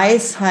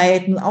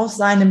Weisheiten aus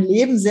seinem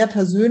Leben, sehr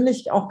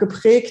persönlich auch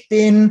geprägt,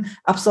 den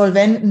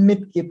Absolventen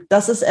mitgibt.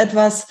 Das ist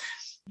etwas,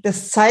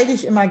 das zeige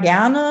ich immer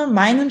gerne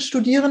meinen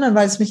Studierenden,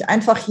 weil es mich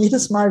einfach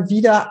jedes Mal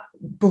wieder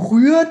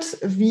berührt,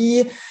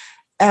 wie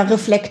er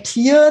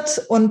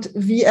reflektiert und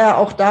wie er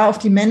auch da auf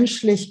die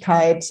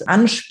Menschlichkeit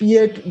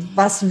anspielt,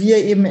 was wir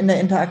eben in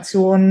der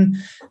Interaktion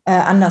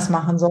anders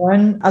machen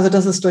sollen. Also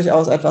das ist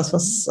durchaus etwas,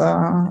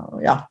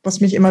 was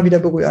mich immer wieder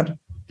berührt.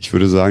 Ich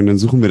würde sagen, dann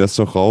suchen wir das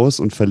doch raus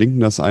und verlinken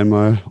das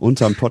einmal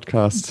unterm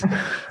Podcast.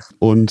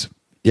 Und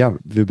ja,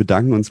 wir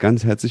bedanken uns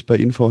ganz herzlich bei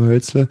Ihnen, Frau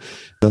Hölzle.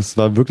 Das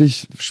war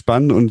wirklich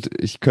spannend, und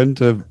ich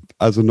könnte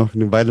also noch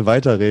eine Weile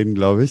weiterreden,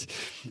 glaube ich.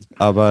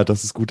 Aber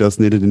das ist gut, dass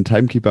Nele den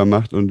Timekeeper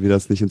macht und wir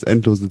das nicht ins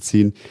Endlose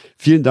ziehen.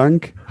 Vielen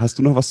Dank. Hast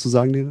du noch was zu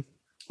sagen, Nele?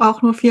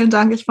 Auch nur vielen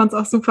Dank. Ich fand es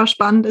auch super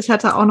spannend. Ich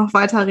hätte auch noch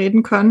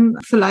weiterreden können.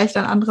 Vielleicht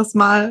ein anderes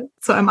Mal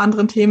zu einem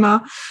anderen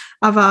Thema.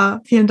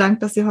 Aber vielen Dank,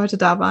 dass Sie heute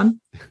da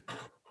waren.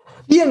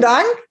 Vielen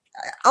Dank.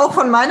 Auch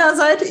von meiner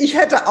Seite, ich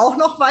hätte auch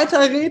noch weiter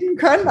reden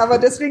können, aber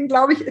deswegen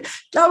glaube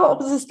auch,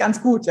 es ist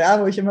ganz gut,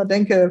 ja, wo ich immer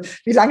denke,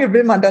 wie lange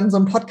will man dann so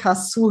einem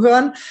Podcast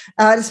zuhören?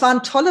 Das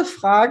waren tolle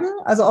Fragen,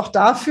 also auch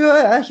dafür.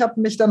 Ja, ich habe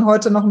mich dann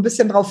heute noch ein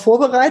bisschen darauf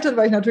vorbereitet,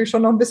 weil ich natürlich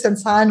schon noch ein bisschen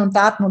Zahlen und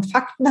Daten und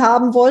Fakten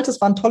haben wollte.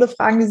 Es waren tolle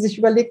Fragen, die Sie sich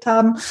überlegt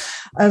haben.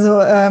 Also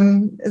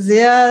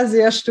sehr,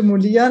 sehr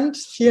stimulierend.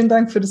 Vielen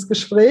Dank für das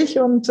Gespräch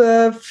und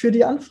für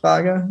die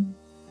Anfrage.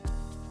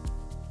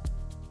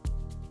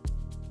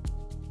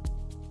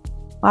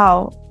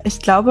 Wow, ich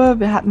glaube,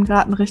 wir hatten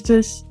gerade ein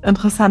richtig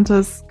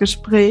interessantes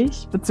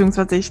Gespräch,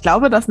 beziehungsweise ich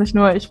glaube das nicht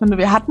nur, ich finde,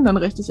 wir hatten ein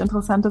richtig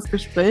interessantes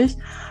Gespräch.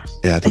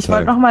 Ja, total. Ich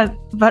wollte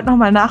noch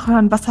mal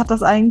nachhören, was hat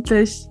das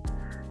eigentlich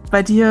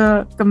bei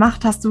dir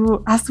gemacht? Hast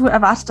du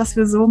erwartet, dass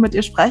wir so mit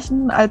ihr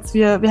sprechen, als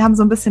wir haben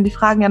so ein bisschen die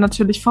Fragen ja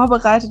natürlich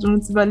vorbereitet und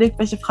uns überlegt,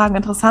 welche Fragen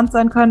interessant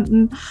sein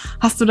könnten.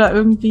 Hast du da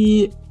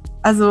irgendwie,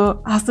 also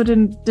hast du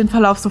den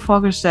Verlauf so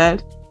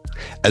vorgestellt?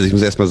 Also ich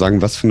muss erst mal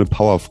sagen, was für eine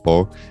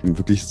Powerfrau.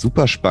 Wirklich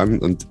super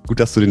spannend und gut,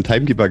 dass du den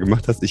Timekeeper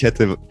gemacht hast. Ich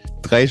hätte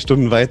 3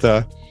 Stunden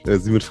weiter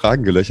sie mit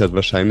Fragen gelöchert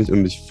wahrscheinlich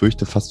und ich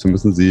fürchte fast, wir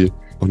müssen sie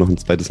auch noch ein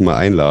zweites Mal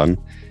einladen.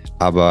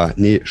 Aber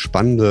nee,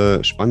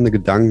 spannende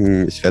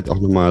Gedanken. Ich werde auch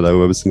nochmal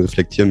darüber ein bisschen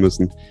reflektieren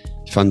müssen.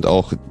 Ich fand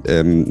auch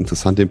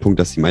interessant den Punkt,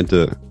 dass sie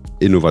meinte,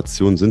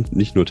 Innovationen sind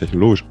nicht nur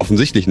technologisch.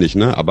 Offensichtlich nicht,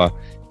 ne? Aber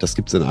das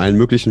gibt es in allen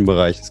möglichen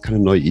Bereichen. Es kann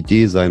eine neue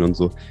Idee sein und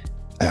so.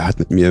 Er hat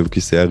mit mir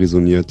wirklich sehr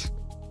resoniert.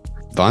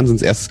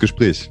 Wahnsinns erstes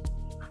Gespräch.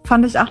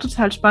 Fand ich auch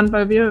total spannend,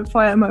 weil wir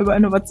vorher immer über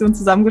Innovation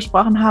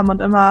zusammengesprochen haben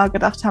und immer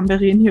gedacht haben,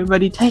 wir reden hier über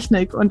die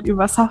Technik und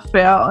über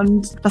Software.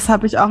 Und das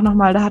habe ich auch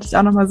nochmal, da hatte ich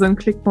auch nochmal so einen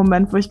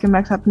Klickmoment, wo ich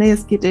gemerkt habe, nee,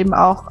 es geht eben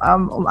auch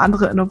um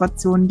andere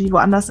Innovationen, die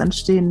woanders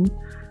entstehen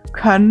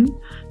können.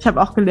 Ich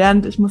habe auch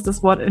gelernt, ich muss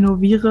das Wort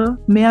innoviere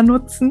mehr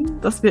nutzen,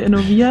 dass wir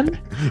innovieren.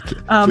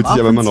 Fühlt sich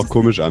aber immer noch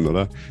komisch an,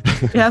 oder?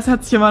 Ja, es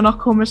hört sich immer noch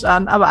komisch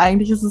an, aber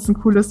eigentlich ist es ein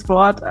cooles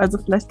Wort. Also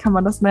vielleicht kann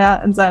man das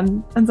mehr in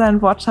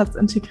seinen Wortschatz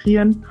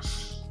integrieren.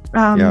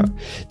 Ja,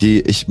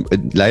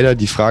 leider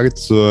die Frage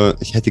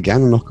ich hätte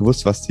gerne noch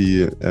gewusst, was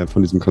sie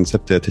von diesem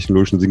Konzept der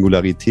technologischen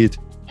Singularität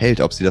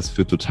hält, ob sie das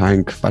für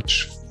totalen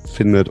Quatsch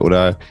findet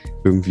oder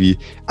irgendwie,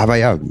 aber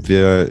ja,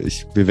 wir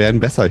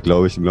werden besser,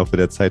 glaube ich, im Laufe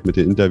der Zeit mit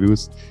den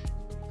Interviews.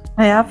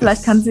 Naja,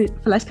 vielleicht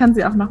kann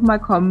sie auch nochmal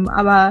kommen,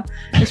 aber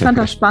ich fand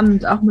das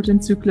spannend, auch mit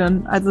den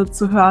Zyklen, also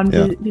zu hören,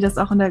 wie das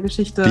auch in der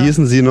Geschichte... Wie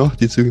hießen sie noch,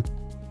 die Zyklen?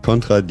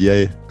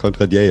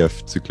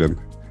 Kondratjew-Zyklen.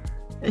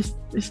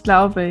 Ich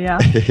glaube, ja.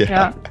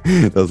 Ja.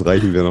 Das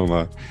reichen wir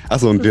nochmal.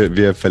 Achso, und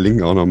wir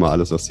verlinken auch nochmal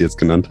alles, was sie jetzt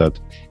genannt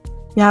hat.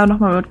 Ja,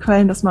 nochmal mit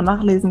Quellen, dass man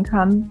nachlesen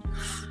kann.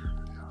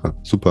 Ja,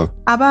 super.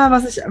 Aber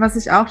was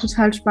ich auch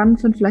total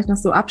spannend finde, vielleicht noch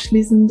so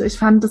abschließend, ich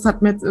fand, das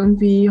hat mir jetzt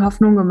irgendwie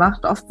Hoffnung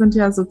gemacht. Oft sind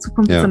ja so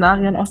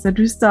Zukunftsszenarien auch sehr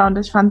düster und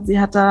ich fand, sie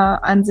hat da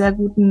eine sehr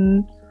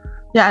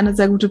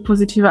gute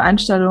positive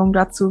Einstellung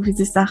dazu, wie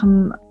sich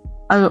Sachen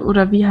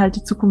oder wie halt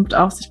die Zukunft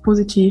auch sich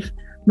positiv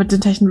mit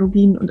den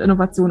Technologien und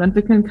Innovationen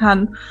entwickeln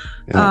kann.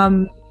 Ja.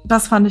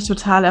 Das fand ich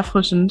total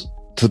erfrischend.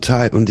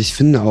 Total. Und ich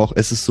finde auch,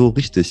 es ist so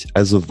richtig.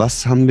 Also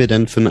was haben wir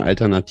denn für eine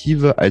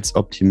Alternative, als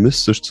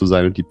optimistisch zu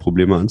sein und die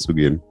Probleme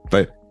anzugehen?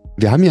 Weil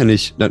wir haben ja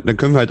nicht, dann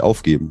können wir halt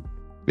aufgeben.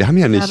 Wir haben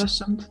ja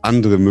nicht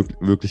andere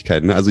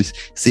Möglichkeiten. Ne? Also ich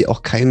sehe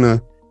auch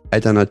keine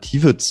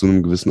Alternative zu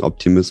einem gewissen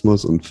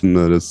Optimismus und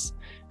finde, das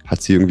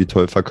hat sie irgendwie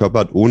toll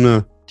verkörpert,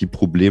 ohne die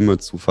Probleme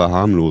zu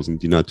verharmlosen,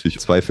 die natürlich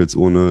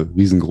zweifelsohne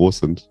riesengroß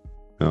sind.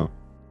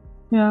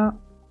 Ja,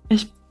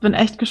 ich bin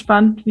echt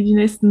gespannt, wie die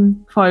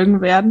nächsten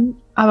Folgen werden.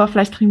 Aber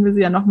vielleicht kriegen wir sie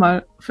ja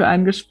nochmal für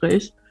ein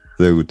Gespräch.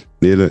 Sehr gut.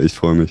 Nele, ich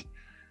freue mich.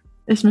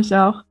 Ich mich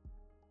auch.